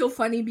it was so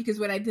funny because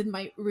when I did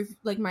my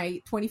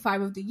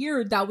 25 of the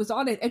year, that was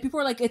on it. And people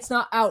were like, it's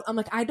not out. I'm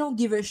like, I don't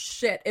give a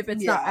shit if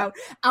it's not out.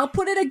 I'll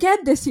put it again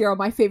this year on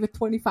my favorite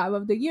 25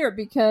 of the year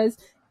because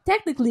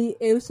technically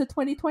it was a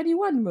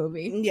 2021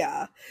 movie.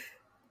 Yeah.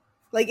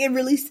 Like, it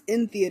released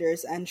in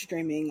theaters and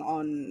streaming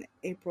on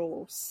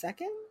April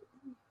 2nd?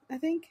 I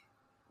think.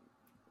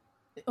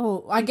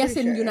 Oh, I guess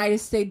in the United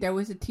States there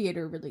was a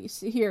theater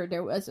release. Here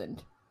there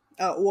wasn't.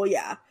 Oh, well,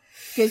 yeah.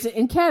 Because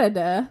in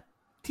Canada,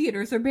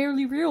 theaters are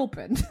barely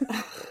reopened.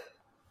 I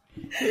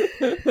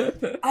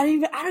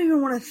don't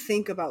even want to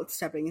think about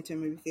stepping into a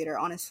movie theater,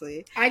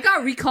 honestly. I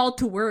got recalled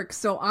to work,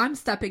 so I'm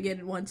stepping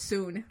in one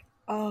soon.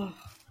 Oh.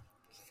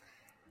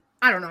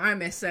 I don't know, I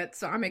miss it,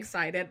 so I'm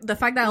excited. The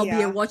fact that I'll be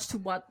able to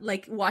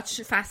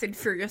watch Fast and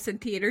Furious in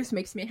theaters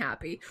makes me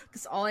happy.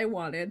 That's all I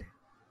wanted.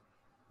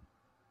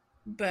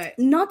 But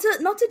not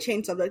to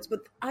change subjects, but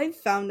I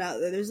found out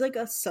that there's like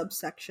a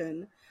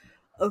subsection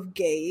of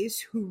gays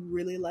who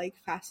really like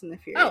Fast and the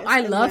Furious. Oh,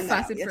 I love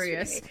Fast and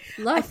Furious.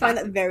 I find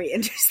that very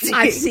interesting.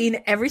 I've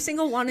seen every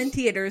single one in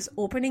theaters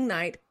opening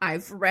night.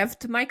 I've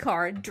revved my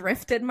car,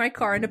 drifted my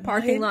car in the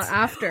parking lot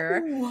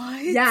after.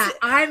 What? Yeah,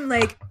 I'm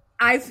like,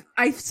 I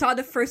saw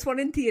the first one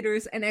in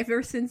theaters, and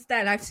ever since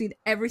then, I've seen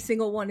every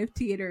single one in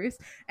theaters.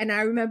 And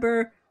I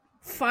remember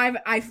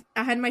I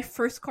had my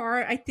first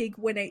car, I think,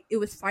 when it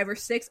was 5 or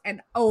 6,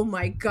 and oh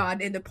my god,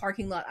 in the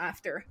parking lot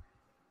after.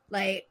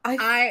 Like,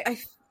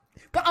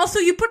 but also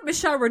you put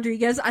Michelle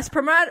Rodriguez, as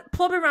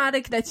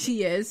problematic that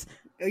she is,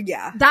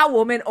 yeah, that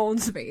woman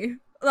owns me.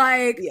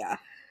 Like, yeah.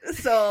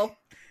 So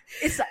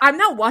I'm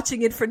not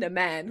watching it for the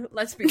man.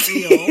 Let's be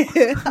real.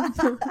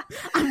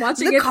 I'm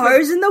watching the it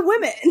cars and the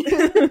women.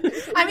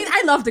 I mean,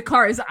 I love the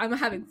cars. I'm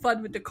having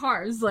fun with the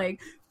cars, like,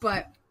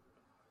 but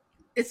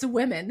it's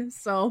women,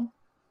 so.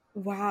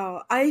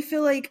 Wow, I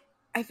feel like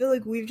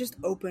we've just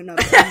opened up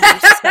a new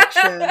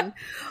section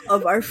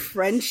of our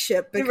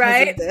friendship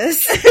because of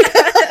this.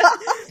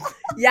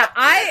 Yeah,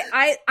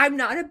 I'm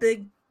not a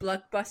big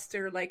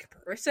blockbuster like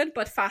person,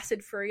 but Fast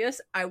and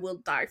Furious, I will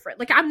die for it.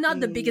 Like, I'm not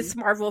the biggest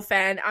Marvel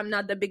fan. I'm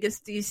not the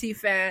biggest DC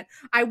fan.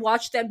 I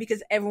watch them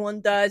because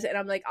everyone does, and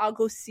I'm like, I'll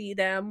go see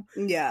them.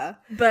 Yeah,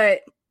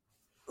 but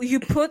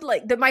you put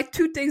like my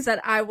two things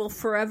that I will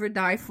forever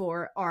die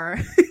for are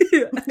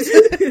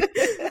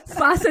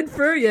Fast and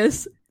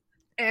Furious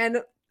and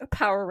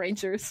Power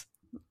Rangers.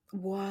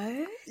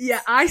 What?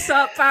 Yeah, I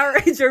saw Power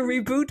Ranger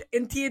reboot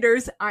in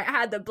theaters. I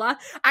had the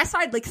blast. I saw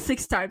it like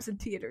 6 times in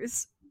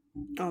theaters.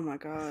 Oh my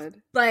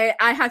god! Like,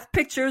 I have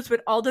pictures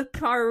with all the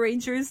Power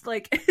Rangers,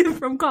 like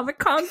from Comic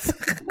Cons.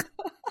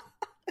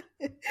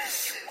 Wait,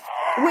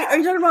 are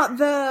you talking about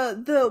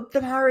the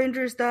Power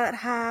Rangers that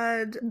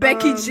had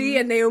Becky G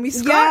and Naomi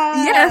Scott?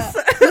 Yeah. Yes.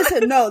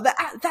 Listen, no,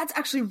 that's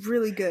actually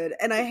really good,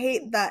 and I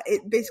hate that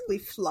it basically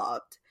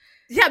flopped.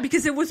 Yeah,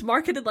 because it was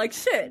marketed like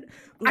shit.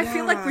 I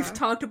feel like we've Yeah.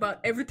 talked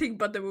about everything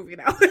but the movie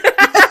now.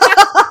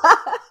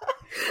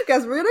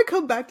 Guys, we're gonna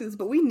come back to this,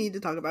 but we need to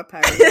talk about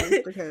Power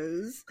Rangers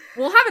because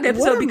We'll have an What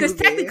episode a because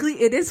movie.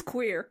 technically it is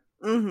queer.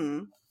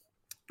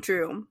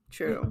 True.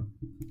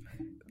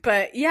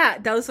 But yeah,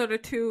 those are the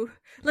two.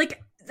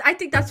 Like, I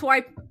think that's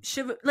why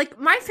Shiva. Like,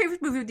 my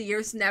favorite movie of the year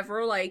is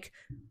never like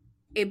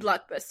a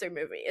blockbuster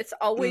movie. It's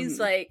always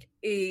like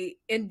a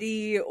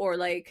indie or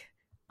like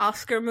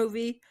Oscar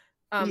movie.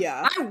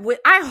 Yeah.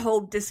 I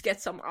hope this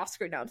gets some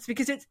Oscar noms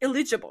because it's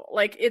eligible.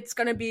 Like, it's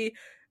gonna be.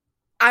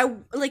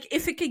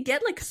 If it could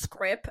get like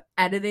script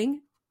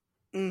editing.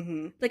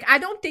 Like, I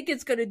don't think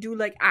it's gonna do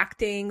like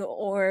acting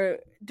or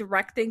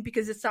directing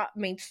because it's not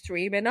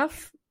mainstream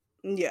enough.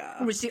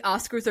 Yeah. Which the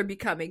Oscars are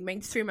becoming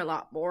mainstream a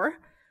lot more.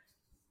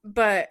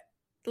 But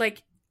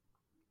like,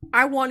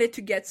 I want it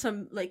to get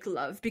some like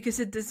love because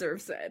it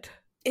deserves it.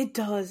 It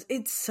does.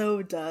 It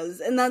so does.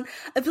 And then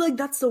I feel like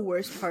that's the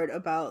worst part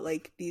about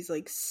like these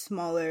like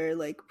smaller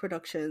like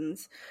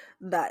productions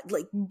that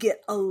like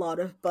get a lot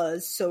of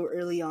buzz so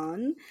early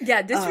on.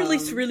 Yeah, this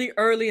released really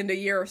early in the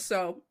year,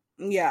 so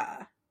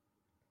Yeah.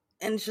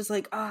 And it's just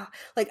like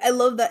like I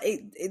love that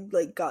it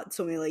like got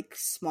so many like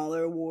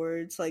smaller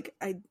awards. Like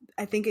I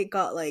think it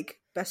got like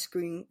best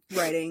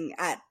screenwriting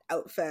at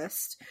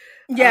Outfest.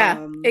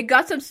 yeah, it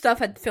got some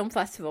stuff at film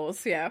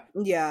festivals. Yeah,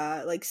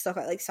 like stuff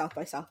at like South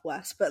by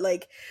Southwest, but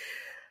like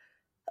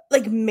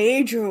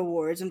major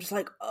awards, I'm just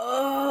like,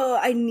 oh,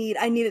 I need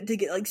it to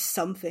get like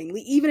something,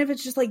 like, even if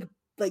it's just like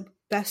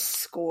best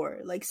score,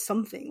 like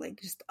something, like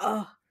just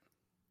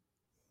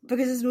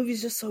because this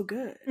movie's just so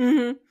good.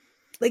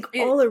 Like,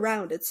 all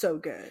around, it's so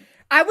good.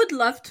 I would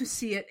love to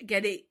see it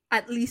get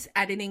at least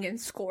editing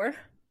and score,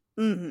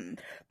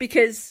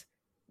 because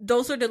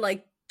those are the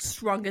like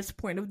strongest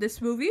point of this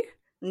movie.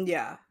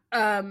 Yeah.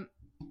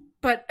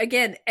 But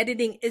again,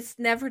 editing is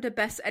never the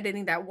best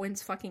editing that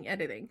wins fucking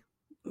editing.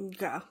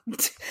 Yeah. Like,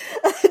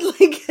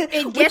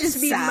 it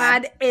gets me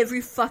mad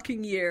every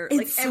fucking year. It's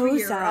like, so every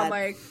year, sad. I'm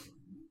like,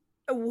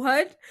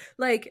 what?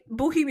 Like,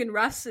 Bohemian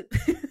Rhapsody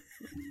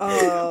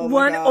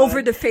won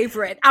over The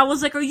Favorite. I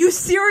was like, are you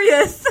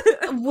serious?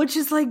 Which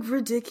is like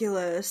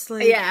ridiculous.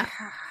 Like, yeah.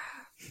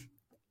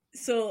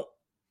 So,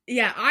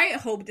 yeah, I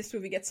hope this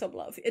movie gets some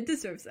love. It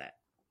deserves that.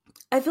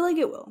 I feel like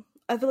it will.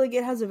 I feel like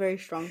it has a very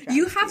strong chance.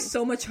 You have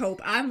so much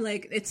hope. I'm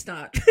like, it's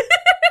not.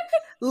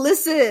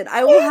 Listen,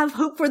 I will have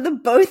hope for the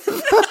both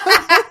of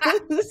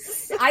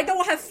us. I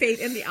don't have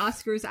faith in the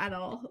Oscars at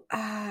all.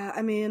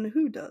 I mean,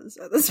 who does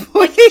at this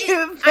point?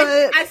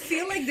 I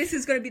feel like this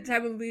is going to be the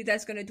type of movie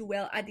that's going to do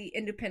well at the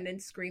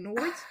Independent Screen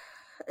Awards.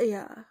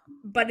 Yeah.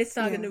 But it's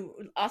not going to,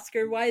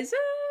 Oscar-wise,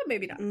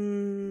 maybe not.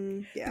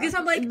 Yeah. Because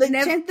I'm like, the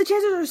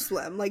chances are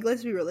slim. Like,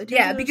 let's be real.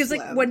 Yeah, because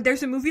like when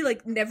there's a movie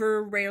like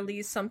Never,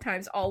 Rarely,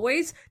 Sometimes,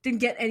 Always didn't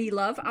get any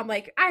love, I'm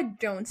like, I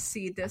don't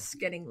see this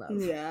getting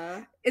love.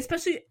 Yeah.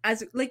 Especially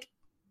as like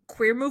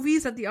queer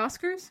movies at the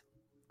Oscars,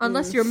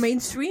 unless you're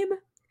mainstream.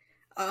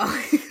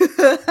 Like,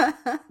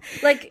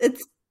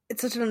 it's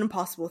such an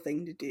impossible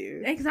thing to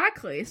do.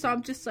 Exactly. So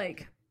I'm just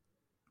like,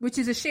 which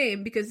is a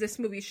shame because this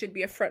movie should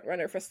be a front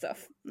runner for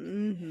stuff.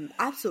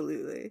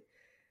 Absolutely.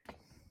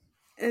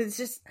 And it's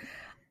just,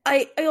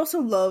 I also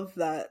love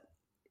that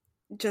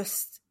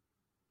just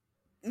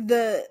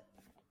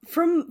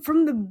from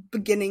the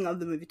beginning of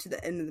the movie to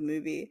the end of the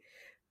movie,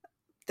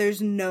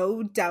 there's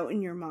no doubt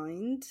in your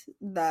mind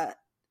that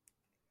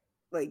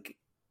like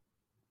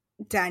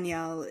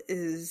Danielle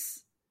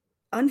is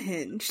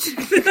unhinged.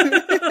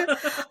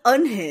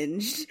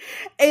 Unhinged.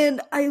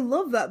 And I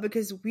love that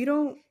because we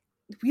don't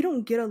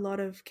get a lot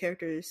of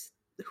characters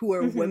who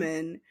are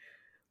women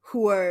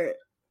who are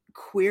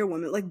queer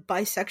women, like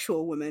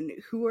bisexual women,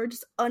 who are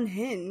just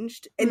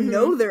unhinged and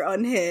know they're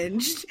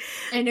unhinged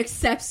and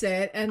accepts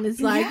it and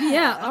is like,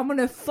 yeah, I'm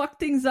gonna fuck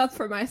things up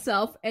for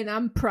myself and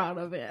I'm proud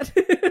of it.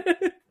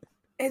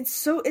 It's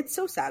so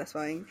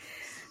satisfying.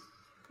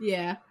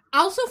 Yeah. I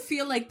also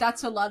feel like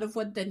that's a lot of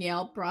what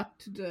Danielle brought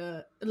to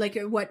the, like,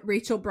 what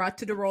Rachel brought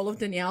to the role of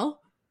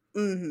Danielle.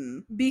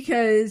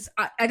 Because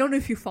I don't know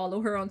if you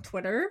follow her on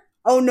Twitter.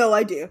 Oh no,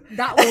 I do.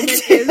 That woman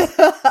is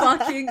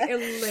fucking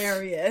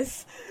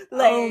hilarious.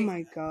 Like, oh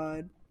my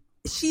god,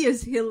 she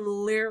is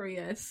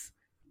hilarious.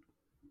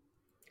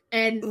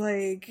 And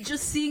like,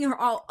 just seeing her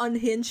all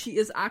unhinged, she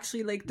is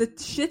actually like, the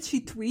shit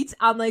she tweets,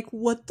 I'm like,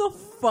 what the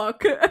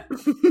fuck?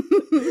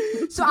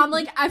 So I'm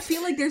like, I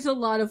feel like there's a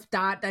lot of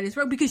that is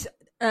wrong because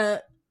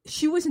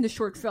she was in the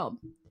short film.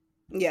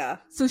 Yeah.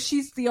 So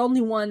she's the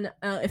only one,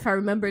 if I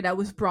remember, that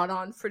was brought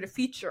on for the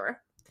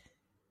feature.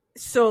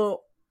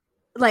 So,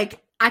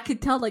 like, I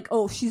could tell, like,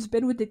 oh, she's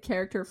been with the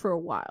character for a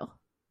while.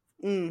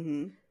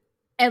 And,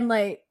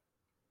 like,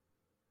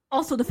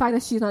 also the fact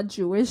that she's not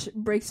Jewish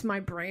breaks my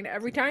brain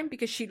every time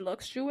because she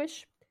looks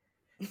Jewish.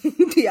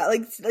 Yeah,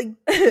 like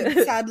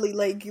sadly,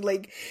 like,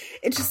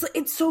 it's just,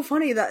 it's so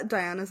funny that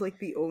Diana's, like,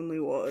 the only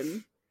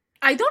one.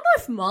 I don't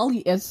know if Molly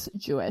is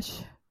Jewish.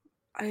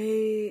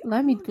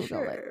 Let me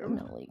Google it.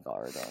 Emily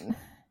Gordon.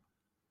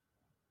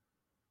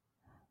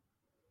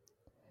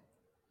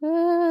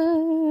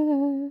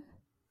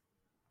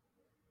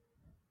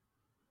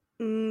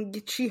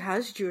 She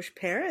has Jewish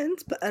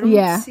parents, but I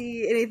don't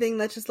see anything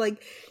that's just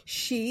like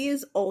she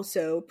is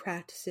also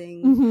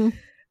practicing.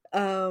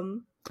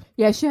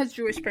 Yeah, she has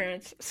Jewish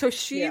parents, so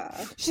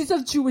she's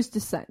of Jewish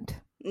descent.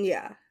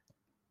 Yeah.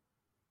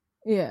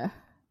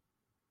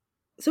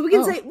 So we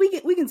can say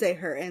we can say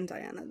her and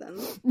Diana then.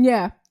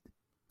 Yeah,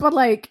 but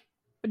like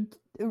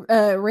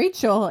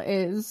Rachel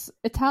is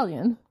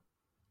Italian.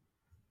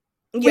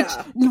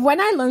 Yeah. Which, when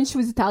I learned she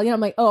was Italian,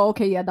 I'm like, oh,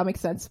 okay, yeah, that makes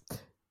sense.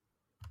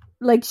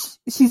 Like,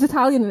 she's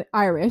Italian and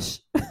Irish.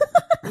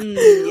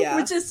 Yeah.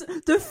 Which is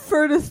the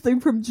furthest thing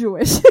from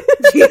Jewish.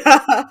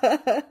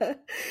 Yeah.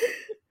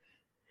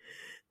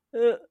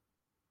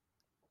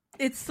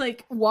 It's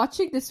like,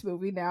 watching this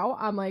movie now,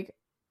 I'm like,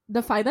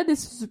 the fact that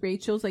this is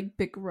Rachel's, like,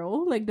 big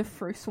role, like, the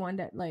first one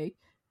that, like,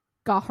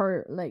 got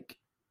her, like,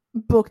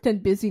 booked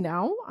and busy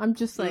now, I'm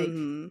just like,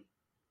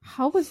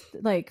 how was,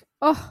 like,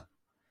 oh.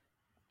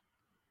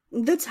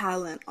 The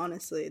talent,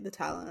 honestly, the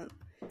talent.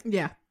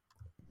 Yeah.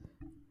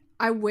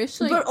 I wish,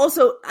 like... But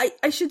also,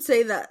 I should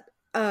say that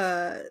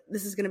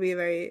this is going to be a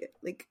very,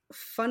 like,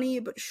 funny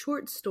but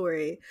short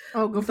story.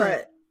 Oh, go for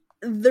it.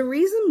 The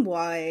reason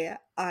why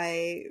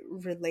I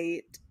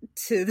relate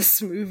to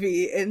this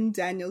movie and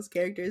Daniel's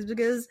character is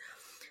because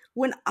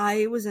when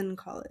I was in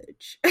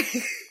college,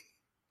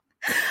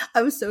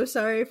 I'm so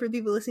sorry for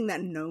people listening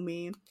that know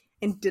me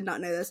and did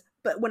not know this,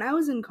 but when I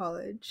was in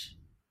college,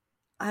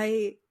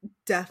 I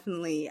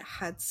definitely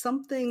had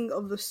something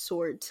of the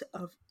sort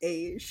of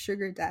a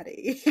sugar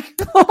daddy.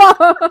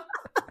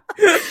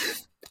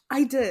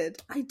 I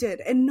did.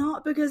 And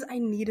not because I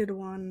needed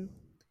one,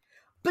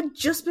 but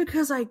just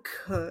because I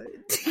could.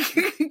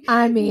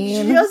 I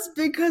mean, just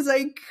because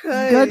I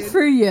could. Good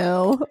for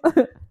you.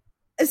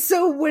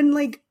 So when,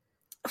 like,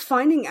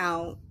 finding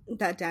out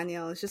that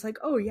Danielle is just like,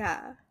 oh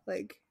yeah,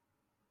 like,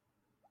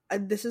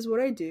 this is what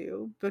I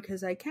do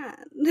because I can,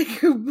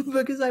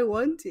 because I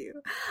want to.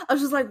 I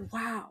was just like,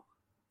 wow,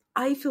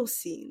 I feel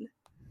seen.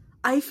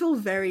 I feel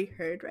very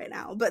heard right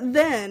now. But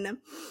then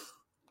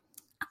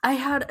I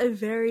had a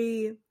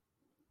very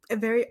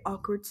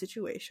awkward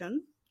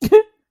situation.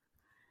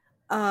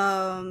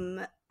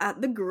 At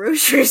the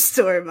grocery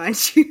store,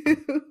 mind you,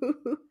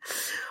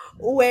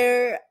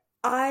 where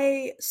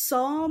I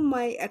saw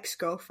my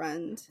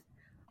ex-girlfriend,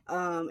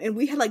 and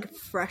we had, like,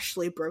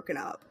 freshly broken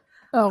up.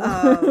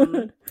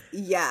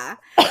 Yeah.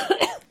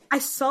 I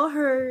saw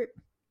her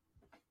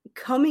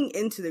coming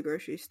into the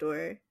grocery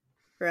store,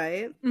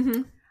 right?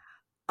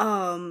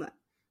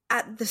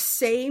 At the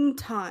same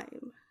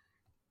time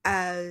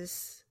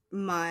as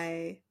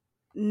my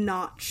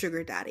not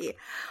sugar daddy.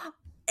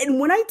 And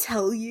when I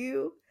tell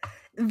you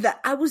that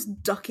I was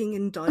ducking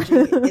and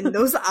dodging in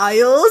those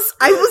aisles,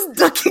 I was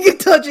ducking and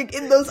dodging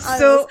in those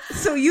aisles.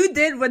 So you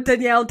did what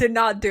Danielle did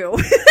not do.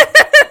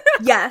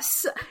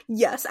 Yes,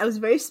 I was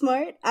very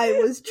smart. I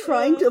was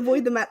trying to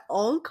avoid them at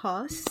all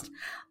costs.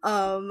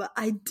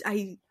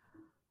 I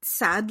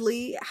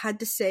sadly had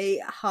to say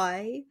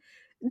hi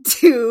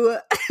to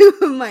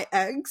my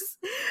ex,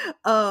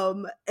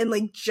 and,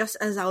 like, just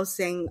as I was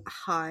saying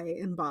hi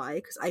and bye,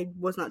 because I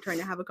was not trying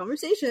to have a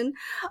conversation,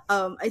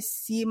 I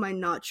see my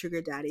not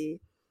sugar daddy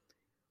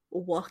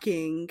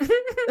walking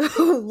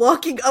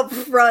up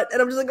front,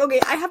 and I'm just like, okay,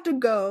 I have to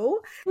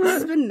go. This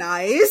has been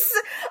nice.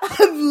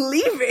 I'm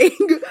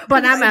leaving,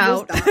 but I'm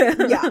out.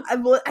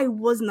 I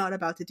was not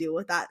about to deal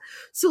with that.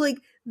 So, like,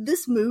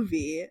 this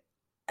movie,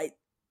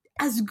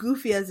 as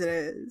goofy as it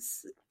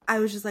is, I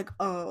was just like,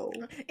 oh,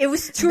 it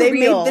was too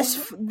real.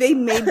 They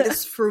made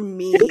this for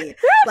me.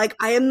 Like,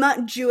 I am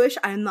not Jewish,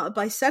 I am not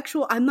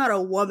bisexual, I'm not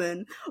a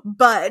woman,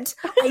 but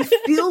I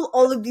feel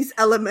all of these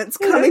elements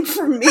coming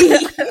from me.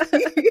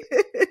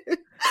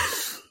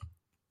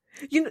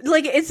 You know,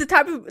 like, it's the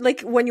type of,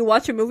 like, when you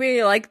watch a movie and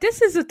you're like,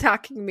 this is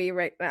attacking me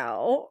right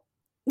now.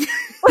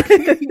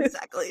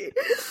 Exactly.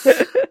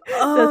 That's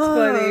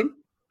funny.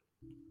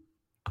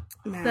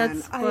 Man,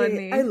 that's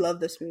funny. I love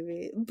this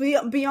movie.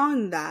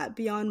 Beyond that,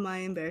 beyond my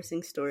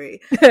embarrassing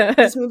story,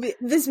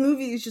 this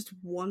movie is just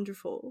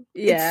wonderful.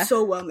 Yeah, it's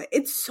so well made.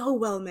 It's so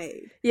well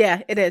made.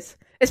 Yeah, it is.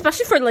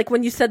 Especially for, like,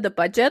 when you said the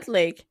budget,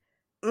 like,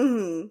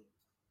 mm-hmm.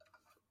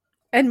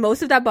 And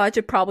most of that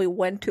budget probably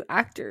went to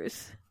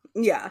actors.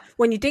 Yeah,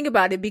 when you think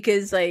about it,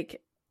 because,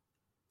 like,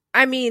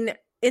 I mean,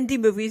 indie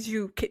movies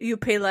you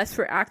pay less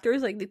for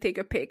actors, like, they take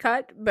a pay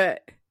cut,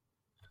 but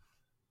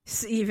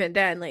even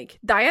then, like,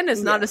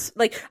 Diana's not as,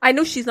 like, I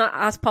know she's not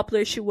as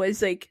popular as she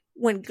was, like,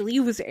 when Glee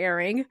was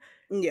airing,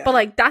 but,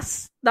 like,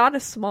 that's not a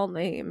small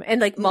name,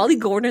 and, like, Molly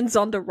Gordon's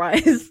on the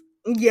rise.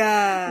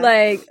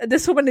 Like,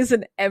 this woman is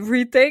in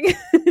everything.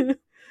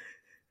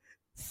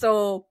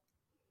 So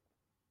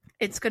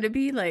it's gonna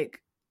be,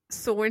 like,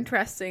 so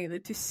interesting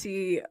to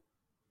see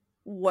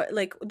what,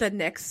 like, the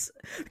next,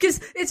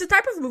 because it's a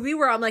type of movie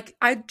where I'm like,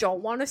 I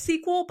don't want a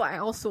sequel, but I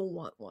also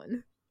want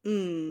one.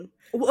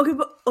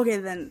 Okay,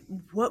 then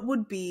what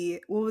would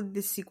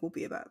this sequel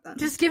be about then?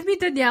 Just give me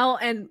Danielle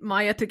and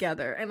Maya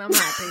together, and I'm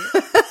happy.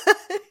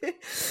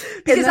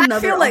 Because I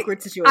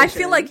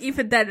feel like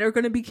even then they're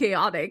gonna be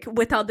chaotic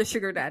without the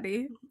sugar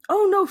daddy.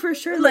 Oh no, for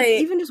sure. Like,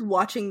 even just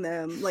watching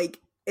them, like,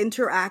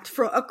 interact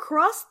from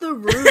across the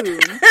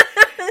room.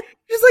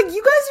 Just like,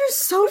 you guys are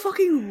so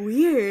fucking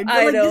weird.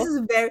 But, like, this is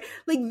very,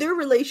 like, their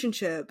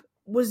relationship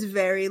was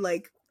very,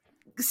 like,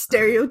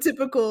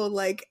 stereotypical,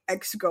 like,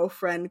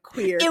 ex-girlfriend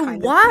queer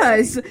kind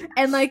of thing.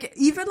 And, like,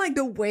 even, like,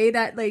 the way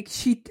that, like,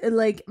 she,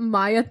 like,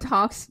 Maya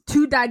talks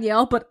to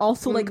Danielle, but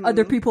also, like,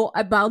 other people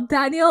about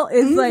Danielle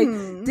is like,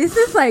 this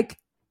is, like,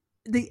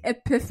 the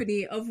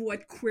epiphany of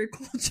what queer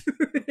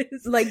culture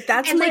is. Like,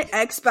 that's my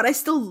ex, but I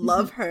still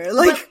love her.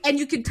 Like, and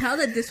you can tell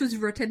that this was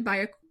written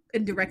by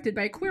and directed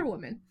by a queer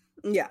woman.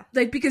 Yeah.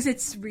 Like, because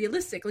it's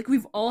realistic. Like,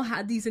 we've all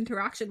had these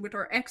interactions with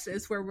our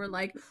exes where we're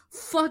like,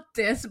 fuck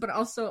this, but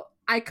also,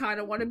 I kind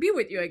of want to be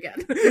with you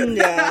again.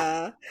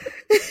 Yeah.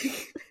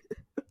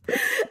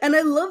 And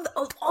I love,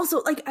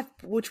 also, like,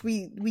 which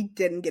we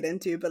didn't get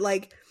into, but,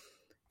 like,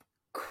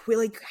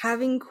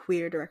 having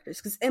queer directors,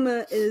 because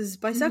Emma is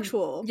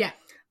bisexual. Yeah.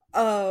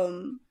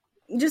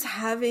 Just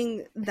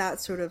having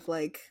that sort of,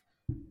 like,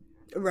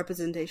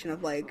 representation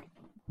of, like,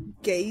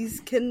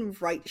 gays can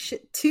write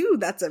shit too.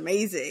 That's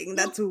amazing.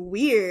 That's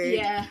weird.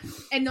 Yeah.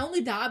 And not only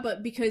that,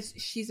 but because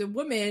she's a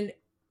woman,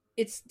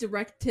 it's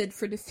directed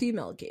for the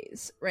female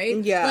gaze, right?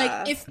 Yeah.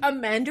 Like, if a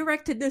man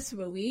directed this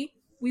movie,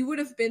 we would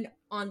have been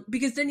on,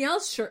 because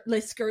Danielle's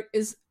skirt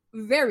is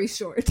very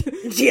short.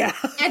 Yeah.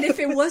 And if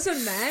it was a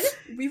man,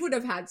 we would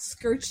have had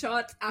skirt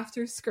shot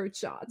after skirt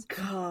shot.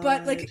 God.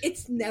 But, like,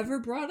 it's never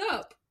brought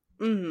up.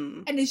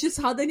 Mm-hmm. And it's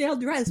just how Danielle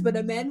dressed. But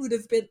a man would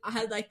have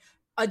had, like,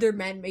 other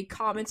men make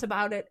comments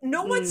about it.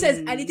 No one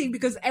says anything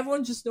because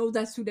everyone just knows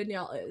that's who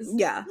Danielle is.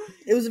 Yeah.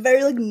 It was a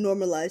very, like,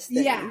 normalized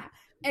thing. Yeah.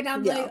 And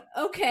I'm like,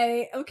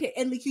 okay.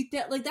 And,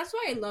 like, that's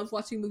why I love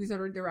watching movies that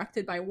are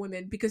directed by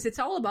women, because it's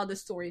all about the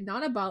story,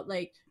 not about,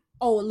 like,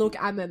 oh, look,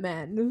 I'm a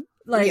man.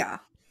 Like, yeah.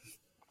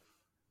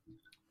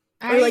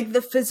 Or, like,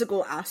 the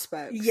physical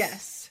aspects.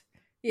 Yes.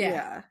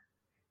 Yeah.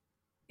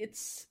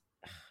 It's...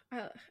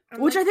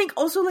 which I think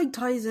also, like,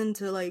 ties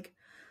into, like,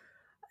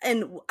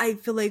 and I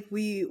feel like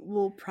we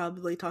will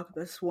probably talk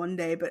about this one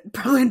day, but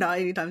probably not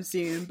anytime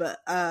soon, but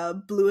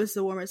Blue is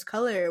the Warmest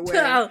Color,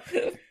 where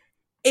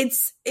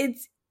it's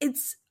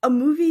a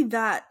movie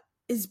that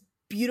is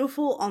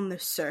beautiful on the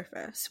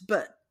surface,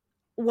 but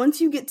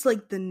once you get to,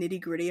 like, the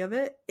nitty-gritty of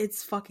it,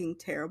 it's fucking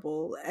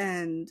terrible,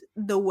 and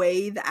the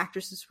way the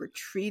actresses were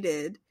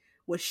treated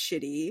was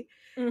shitty,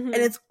 and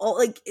it's all,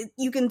 like,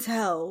 you can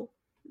tell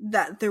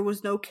that there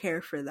was no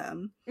care for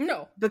them.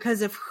 No.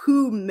 Because of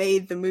who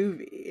made the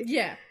movie.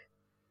 Yeah.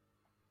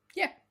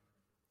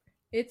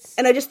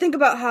 And I just think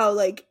about how,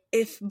 like,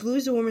 if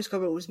Blue's the Warmest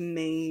Color was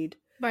made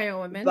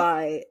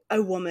by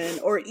a woman,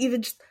 or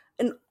even just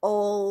an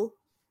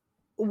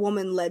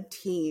all-woman-led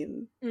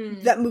team,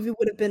 that movie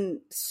would have been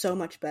so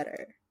much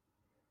better.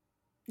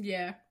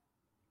 Yeah.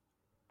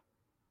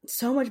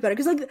 So much better.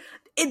 Because, like,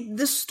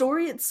 the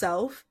story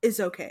itself is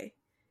okay.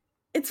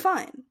 It's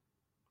fine.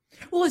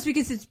 Well, it's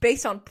because it's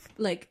based on,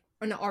 like,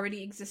 an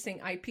already existing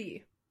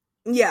IP.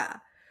 Yeah.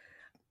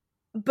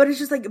 But it's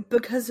just, like,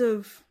 because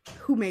of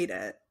who made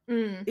it.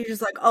 You're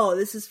just like, oh,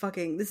 this is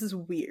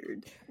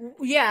weird.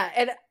 Yeah,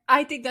 and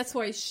I think that's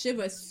why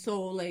Shiva's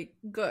so, like,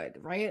 good,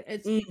 right?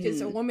 It's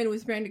because a woman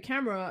was behind the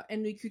camera,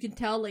 and, like, you can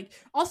tell, like,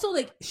 also,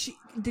 like,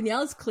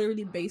 Danielle is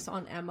clearly based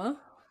on Emma.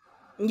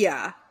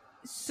 Yeah.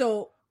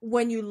 So,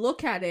 when you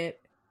look at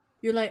it,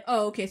 you're like,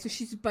 oh, okay, so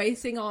she's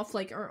basing off,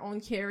 like, her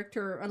own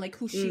character and, like,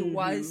 who she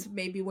was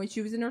maybe when she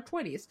was in her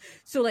 20s.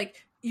 So,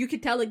 like, you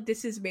could tell like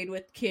this is made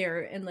with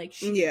care, and like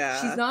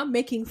she's not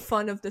making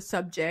fun of the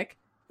subject,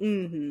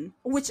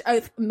 which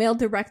a male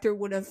director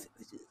would have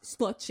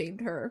slut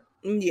shamed her.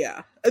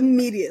 Yeah,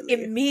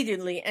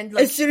 immediately, and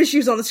like as soon as she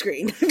was on the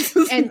screen,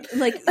 and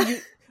like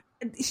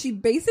she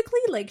basically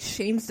like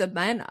shames the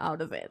man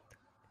out of it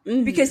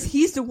because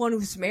he's the one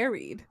who's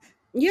married.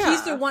 Yeah,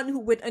 he's the one who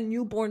with a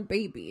newborn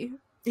baby.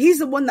 He's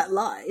the one that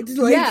lied.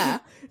 Like, yeah,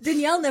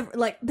 Danielle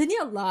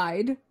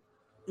lied.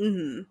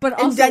 But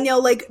also, and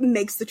Danielle like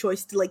makes the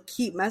choice to like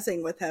keep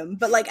messing with him,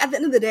 but like at the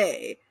end of the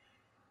day,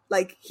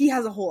 like he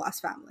has a whole ass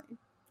family.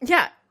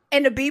 Yeah,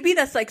 and a baby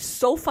that's like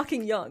so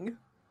fucking young.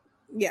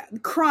 Yeah,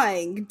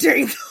 crying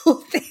during the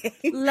whole thing.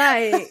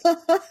 Like,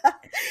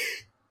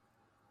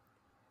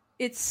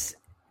 it's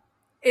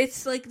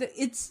like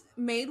it's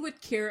made with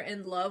care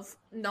and love,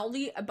 not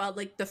only about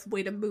like the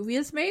way the movie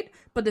is made,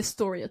 but the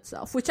story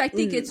itself. Which I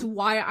think it's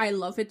why I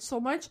love it so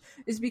much,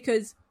 is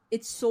because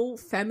it's so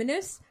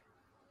feminist,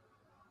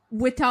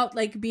 without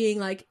like being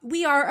like,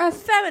 we are a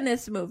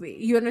feminist movie.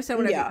 You understand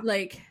what I mean?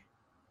 Like,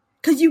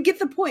 because you get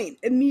the point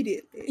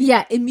immediately.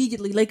 Yeah,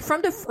 immediately. Like,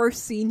 from the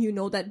first scene, you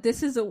know that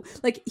this is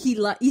like, he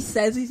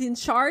says he's in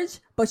charge,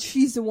 but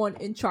she's the one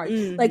in charge.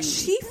 Like,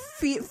 she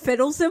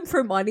fiddles him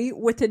for money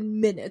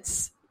within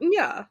minutes.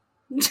 Yeah.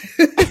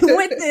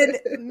 Within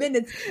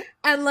minutes.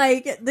 And,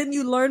 like, then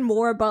you learn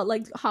more about,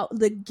 like, how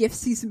the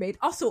gifts he's made.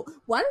 Also,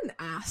 what an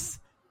ass.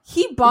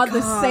 He bought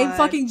the same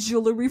fucking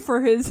jewelry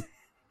for his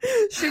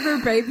sugar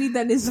baby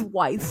than his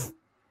wife.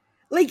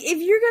 Like, if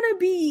you're gonna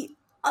be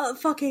a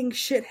fucking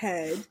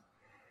shithead,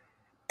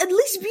 at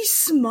least be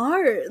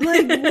smart.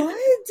 Like, what?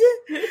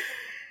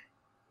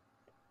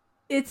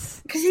 It's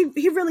because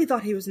he really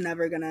thought he was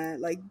never gonna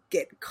like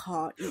get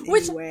caught in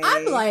which any way.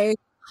 I'm like,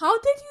 how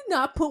did you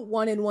not put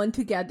one and one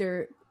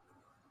together?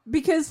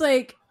 Because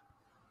like,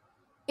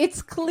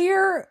 it's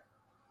clear.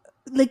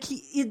 Like,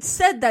 it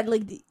said that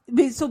like,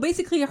 so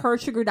basically her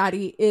sugar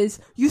daddy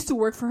used to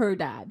work for her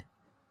dad.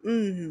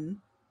 And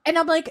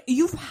I'm like,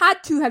 you've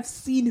had to have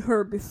seen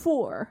her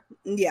before.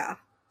 Yeah.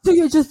 So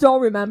you just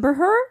don't remember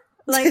her?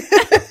 Like,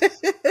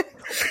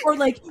 or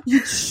like you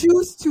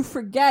choose to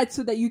forget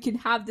so that you can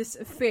have this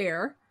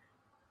affair,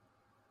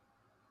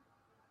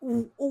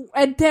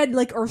 and then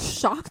like are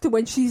shocked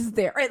when she's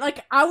there. Right?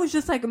 Like, I was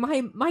just like,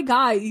 my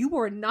guy, you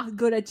are not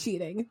good at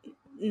cheating.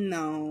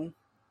 No,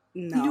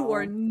 you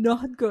are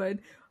not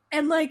good.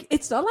 And like,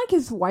 it's not like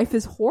his wife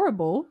is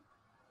horrible.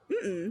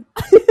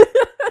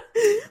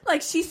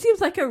 Like, she seems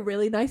like a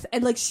really nice,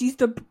 and like she's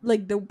the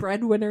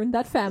breadwinner in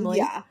that family.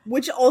 Yeah,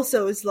 which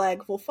also is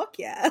like, well, fuck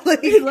yeah,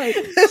 like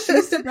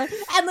she's the bread,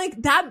 and like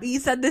that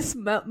means that this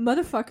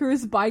motherfucker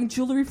is buying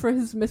jewelry for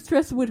his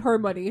mistress with her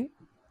money,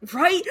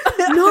 right?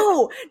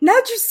 No, now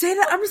that you say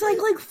that, I'm just like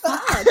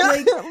fuck,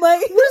 like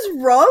what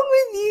is wrong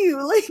with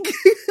you? Like,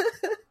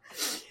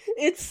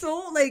 it's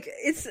so like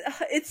it's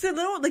a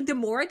little like, the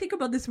more I think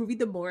about this movie,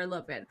 the more I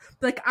love it.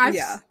 Like, I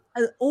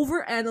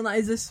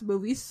overanalyze this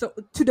movie so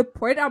to the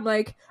point I'm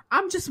like,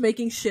 I'm just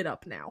making shit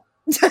up now.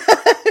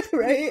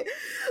 Right?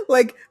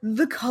 Like,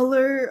 the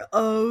color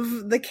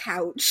of the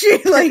couch.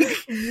 Like,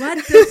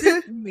 what does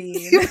it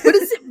mean? What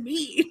does it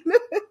mean?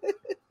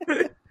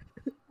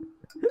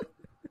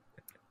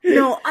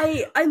 No,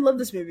 I love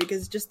this movie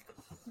because just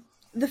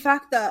the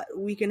fact that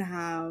we can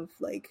have,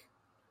 like,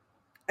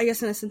 I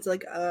guess in a sense,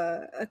 like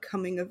a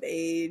coming of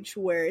age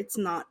where it's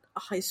not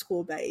high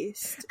school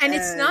based, and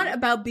it's not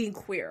about being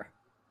queer.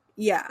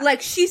 Yeah,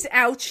 like, she's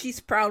out,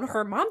 she's proud.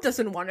 Her mom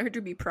doesn't want her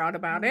to be proud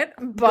about it,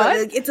 but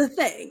like, it's a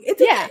thing.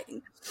 It's a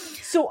thing.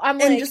 So I'm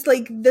and just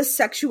like the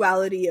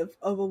sexuality of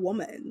a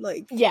woman,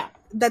 like,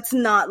 that's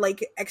not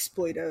like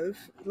exploitive.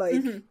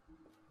 Like,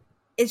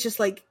 it's just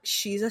like,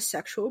 she's a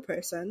sexual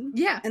person,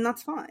 and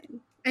that's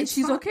fine. And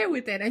she's okay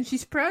with it, and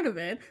she's proud of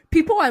it.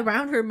 People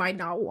around her might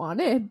not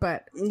want it,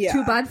 but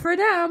too bad for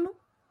them.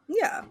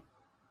 Yeah.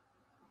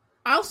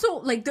 I also,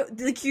 like,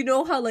 you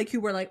know how, like,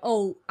 you were like,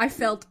 oh, I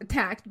felt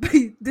attacked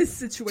by this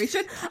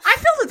situation? I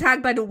felt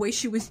attacked by the way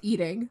she was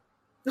eating.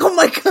 Oh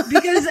my god.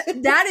 Because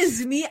that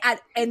is me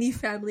at any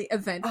family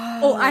event.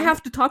 I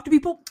have to talk to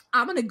people?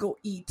 I'm gonna go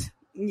eat.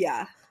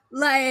 Yeah.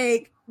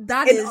 Like,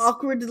 that and is...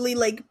 awkwardly,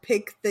 like,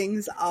 pick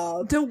things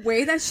up. The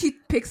way that she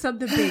picks up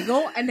the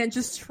bagel and then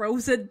just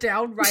throws it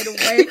down right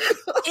away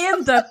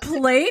in the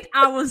plate,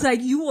 I was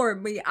like, you or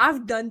me.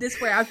 I've done this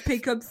where I've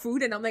picked up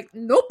food and I'm like,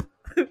 nope.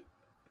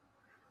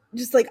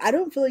 Just like, I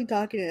don't feel like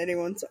talking to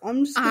anyone, so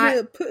I'm just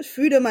gonna put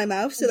food in my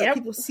mouth so that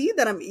people see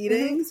that I'm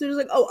eating. So just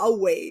like, oh, I'll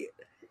wait.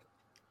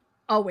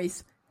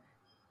 Always.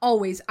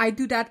 I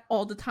do that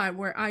all the time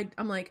where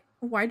I'm like,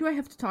 why do I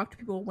have to talk to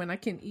people when I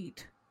can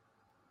eat?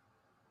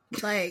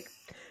 Like,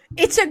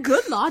 it's a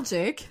good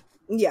logic.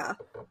 Yeah.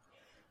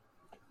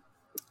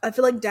 I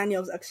feel like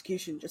Danielle's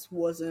execution just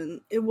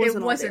wasn't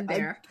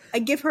there. I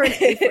give her an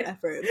A for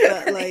effort,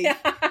 but like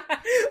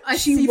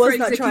she was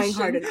not trying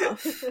hard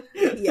enough.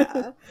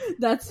 Yeah.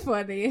 That's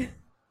funny.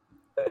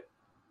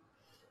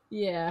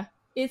 Yeah.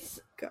 It's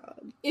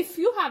God. If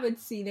you haven't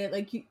seen it,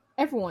 like,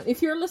 everyone,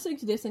 if you're listening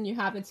to this and you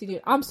haven't seen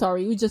it, I'm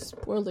sorry, you just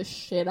spoiled the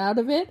shit out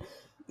of it.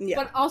 Yeah.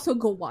 But also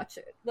go watch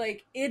it.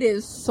 Like, it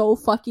is so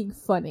fucking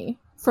funny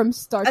from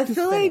start to finish.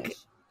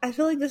 I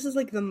feel like this is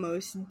like the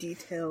most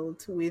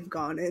detailed we've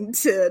gone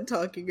into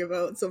talking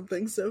about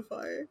something so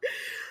far.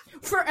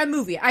 For a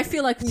movie. I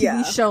feel like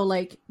TV show,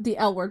 like, the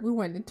L Word, we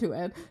went into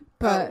it.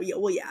 But,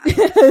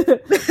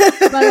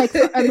 but like,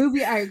 for a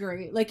movie, I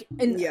agree. Like,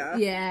 and,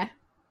 yeah.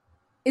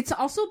 It's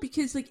also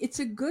because, like, it's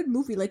a good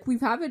movie. Like,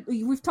 we've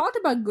talked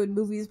about good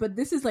movies, but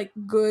this is, like,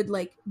 good.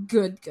 Like,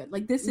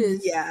 this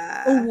is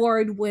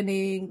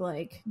award-winning,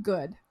 like,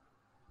 good.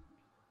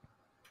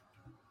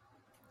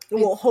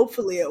 Well,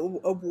 hopefully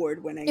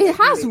award-winning. It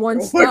has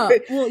won stuff.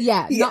 Well,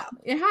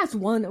 it has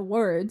won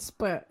awards,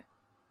 but,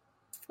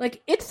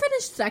 like, it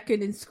finished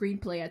second in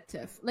screenplay at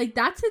TIFF. Like,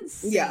 that's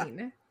insane. Yeah.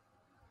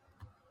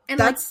 And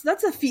that's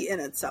a feat in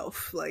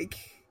itself. Like,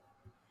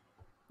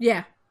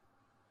 yeah.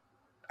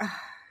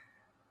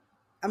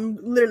 I'm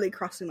literally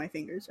crossing my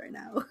fingers right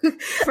now.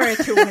 For it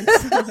to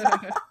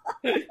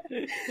win.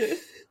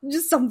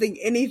 Just something,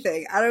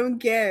 anything. I don't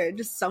care.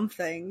 Just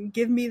something.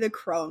 Give me the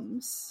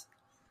crumbs.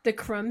 The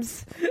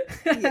crumbs?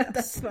 Yes,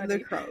 that's funny. The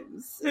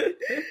crumbs.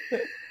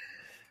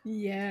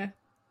 Yeah.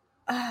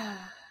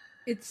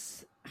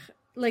 It's...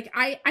 Like,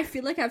 I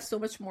feel like I have so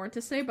much more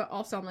to say, but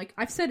also I'm like,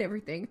 I've said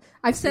everything.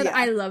 I've said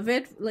I love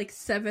it, like,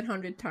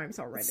 700 times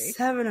already.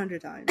 700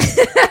 times.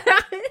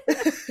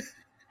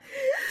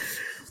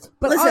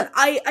 But listen,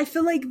 I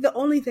feel like the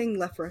only thing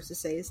left for us to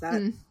say is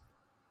that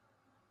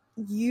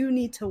you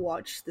need to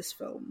watch this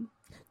film.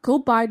 Go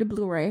buy the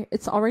Blu-ray.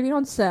 It's already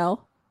on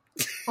sale.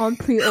 On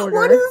pre-order.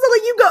 Why does it sound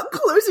like you got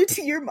closer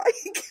to your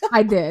mic?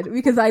 I did,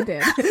 because I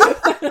did.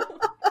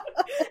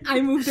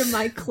 I moved the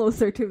mic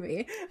closer to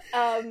me.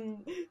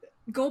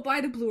 Go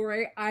buy the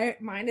Blu-ray.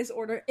 Mine is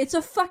ordered. It's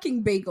a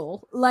fucking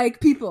bagel. Like,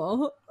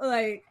 people.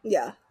 Like,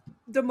 yeah.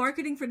 The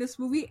marketing for this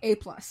movie, A+.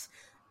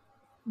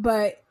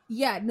 But...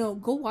 yeah, no,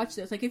 go watch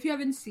this. Like, if you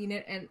haven't seen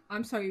it, and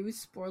I'm sorry we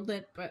spoiled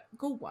it, but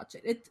go watch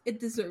it. It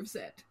deserves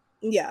it.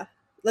 Yeah.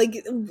 Like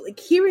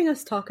hearing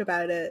us talk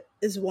about it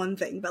is one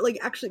thing, but, like,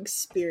 actually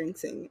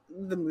experiencing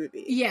the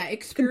movie. Yeah,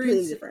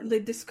 experience the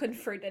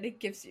discomfort that it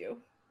gives you.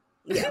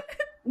 Yeah.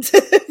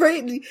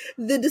 Right?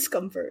 The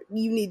discomfort.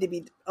 You need to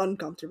be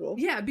uncomfortable.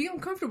 Yeah, be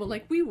uncomfortable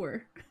like we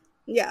were.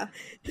 Yeah.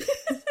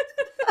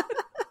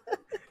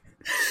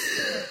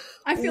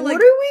 I feel like...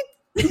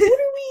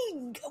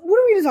 What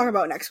are we to talk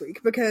about next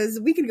week? Because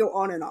we could go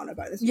on and on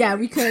about this. Yeah,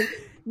 we could.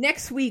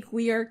 Next week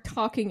we are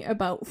talking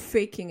about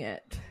faking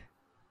it.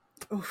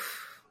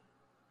 Oof.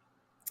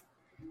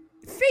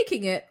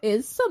 Faking it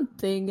is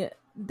something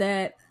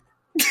that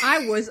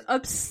I was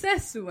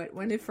obsessed with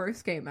when it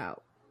first came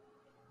out.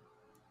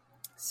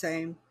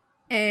 Same.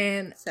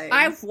 And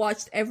I've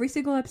watched every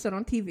single episode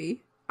on TV.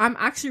 I'm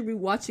actually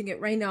rewatching it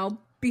right now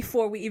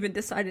before we even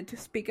decided to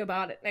speak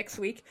about it next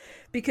week,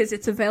 because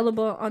it's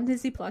available on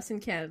Disney Plus in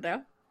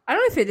Canada. I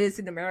don't know if it is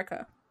in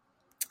America.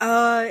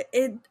 I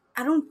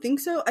don't think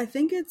so. I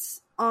think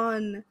it's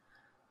on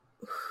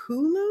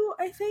Hulu,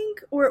 I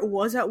think, or it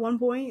was at one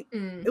point.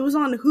 It was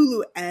on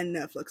Hulu and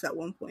Netflix at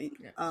one point.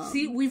 Yeah.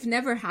 See, we've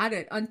never had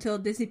it until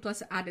Disney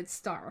Plus added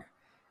Star,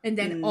 and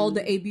then all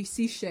the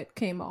ABC shit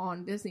came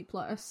on Disney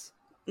Plus.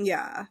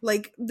 Yeah,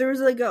 like there was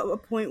like a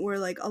point where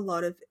like a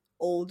lot of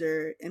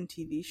older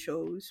MTV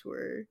shows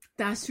were.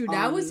 That's true.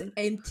 That was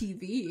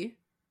MTV.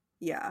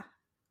 Yeah,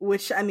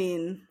 which, I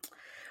mean,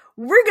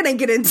 we're gonna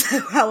get into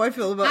how I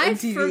feel about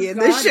MTV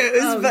and the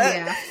shows, but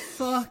yeah,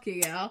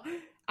 fucking hell,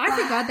 I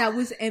forgot that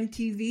was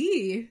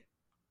MTV.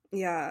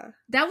 Yeah,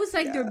 that was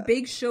like their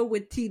big show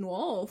with Teen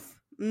Wolf.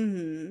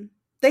 Mm-hmm.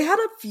 They had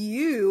a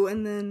few,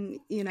 and then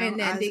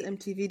as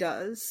MTV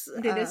does,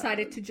 they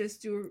decided to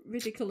just do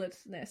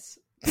ridiculousness.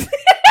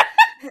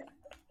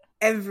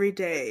 Every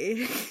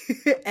day,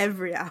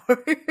 every hour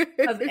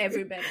of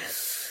every minute.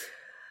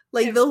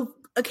 Like, they'll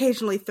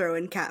occasionally throw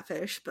in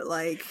Catfish, but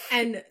like,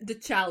 and the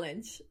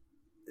challenge.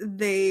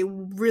 They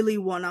really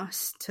want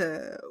us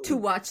to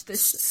watch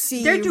this.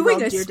 See, they're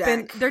doing a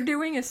spin. They're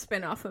doing a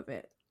spin-off of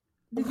it.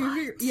 Did you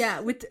hear?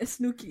 Yeah, with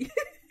Snooki.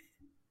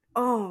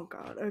 Oh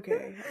God.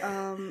 Okay,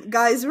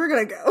 guys, we're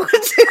gonna go.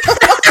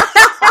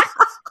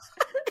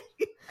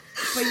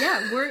 But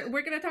yeah,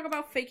 we're gonna talk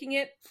about faking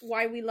it,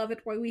 why we love it,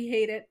 why we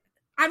hate it.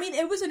 I mean,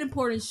 it was an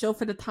important show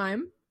for the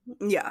time.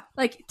 Yeah.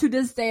 Like, to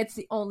this day, it's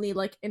the only,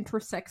 like,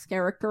 intersex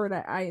character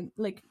that I,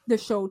 like, the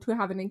show to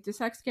have an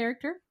intersex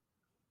character.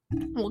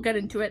 We'll get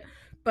into it.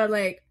 But,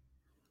 like,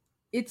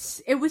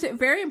 it was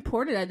very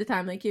important at the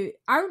time. Like,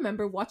 I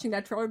remember watching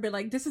that trailer and be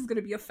like, this is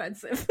gonna be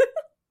offensive.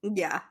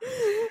 Yeah.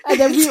 And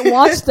then we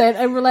watched it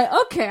and we're like,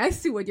 okay, I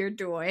see what you're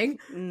doing.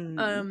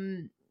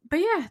 But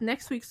yeah,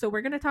 next week, so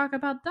we're gonna talk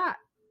about that.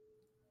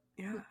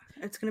 Yeah,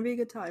 it's gonna be a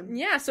good time.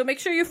 Yeah, so make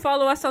sure you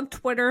follow us on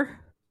Twitter.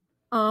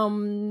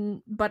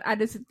 But I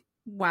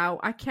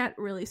can't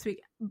really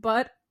speak.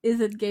 But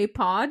is it gay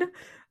pod?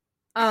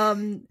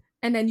 And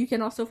then you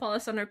can also follow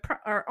us on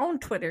our own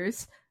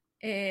Twitters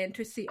and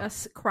to see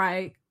us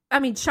cry. I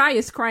mean, Shai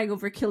is crying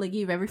over Killing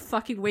Eve every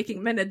fucking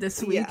waking minute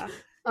this week.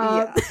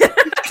 Yeah.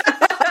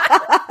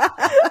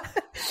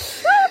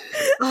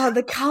 Oh,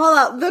 the call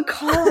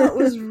out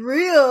was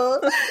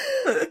real.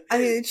 I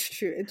mean, it's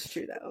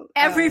true though.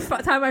 Every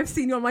time I've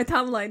seen you on my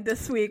timeline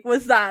this week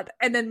was that,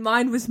 and then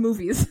mine was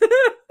movies.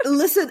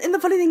 Listen, and the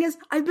funny thing is,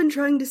 I've been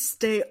trying to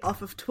stay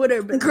off of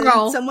Twitter, but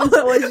Girl, someone's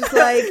always just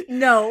like,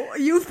 no,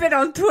 you've been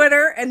on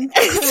Twitter and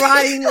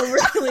crying over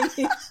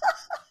Clingy.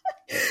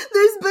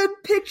 There's been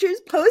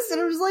pictures posted.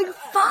 I was like,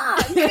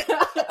 fuck,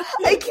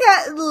 I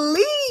can't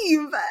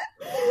leave.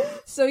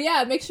 So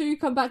yeah, make sure you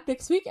come back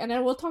next week, and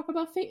then we'll talk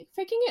about faking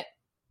it.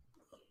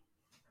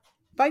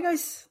 Bye,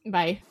 guys.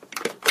 Bye.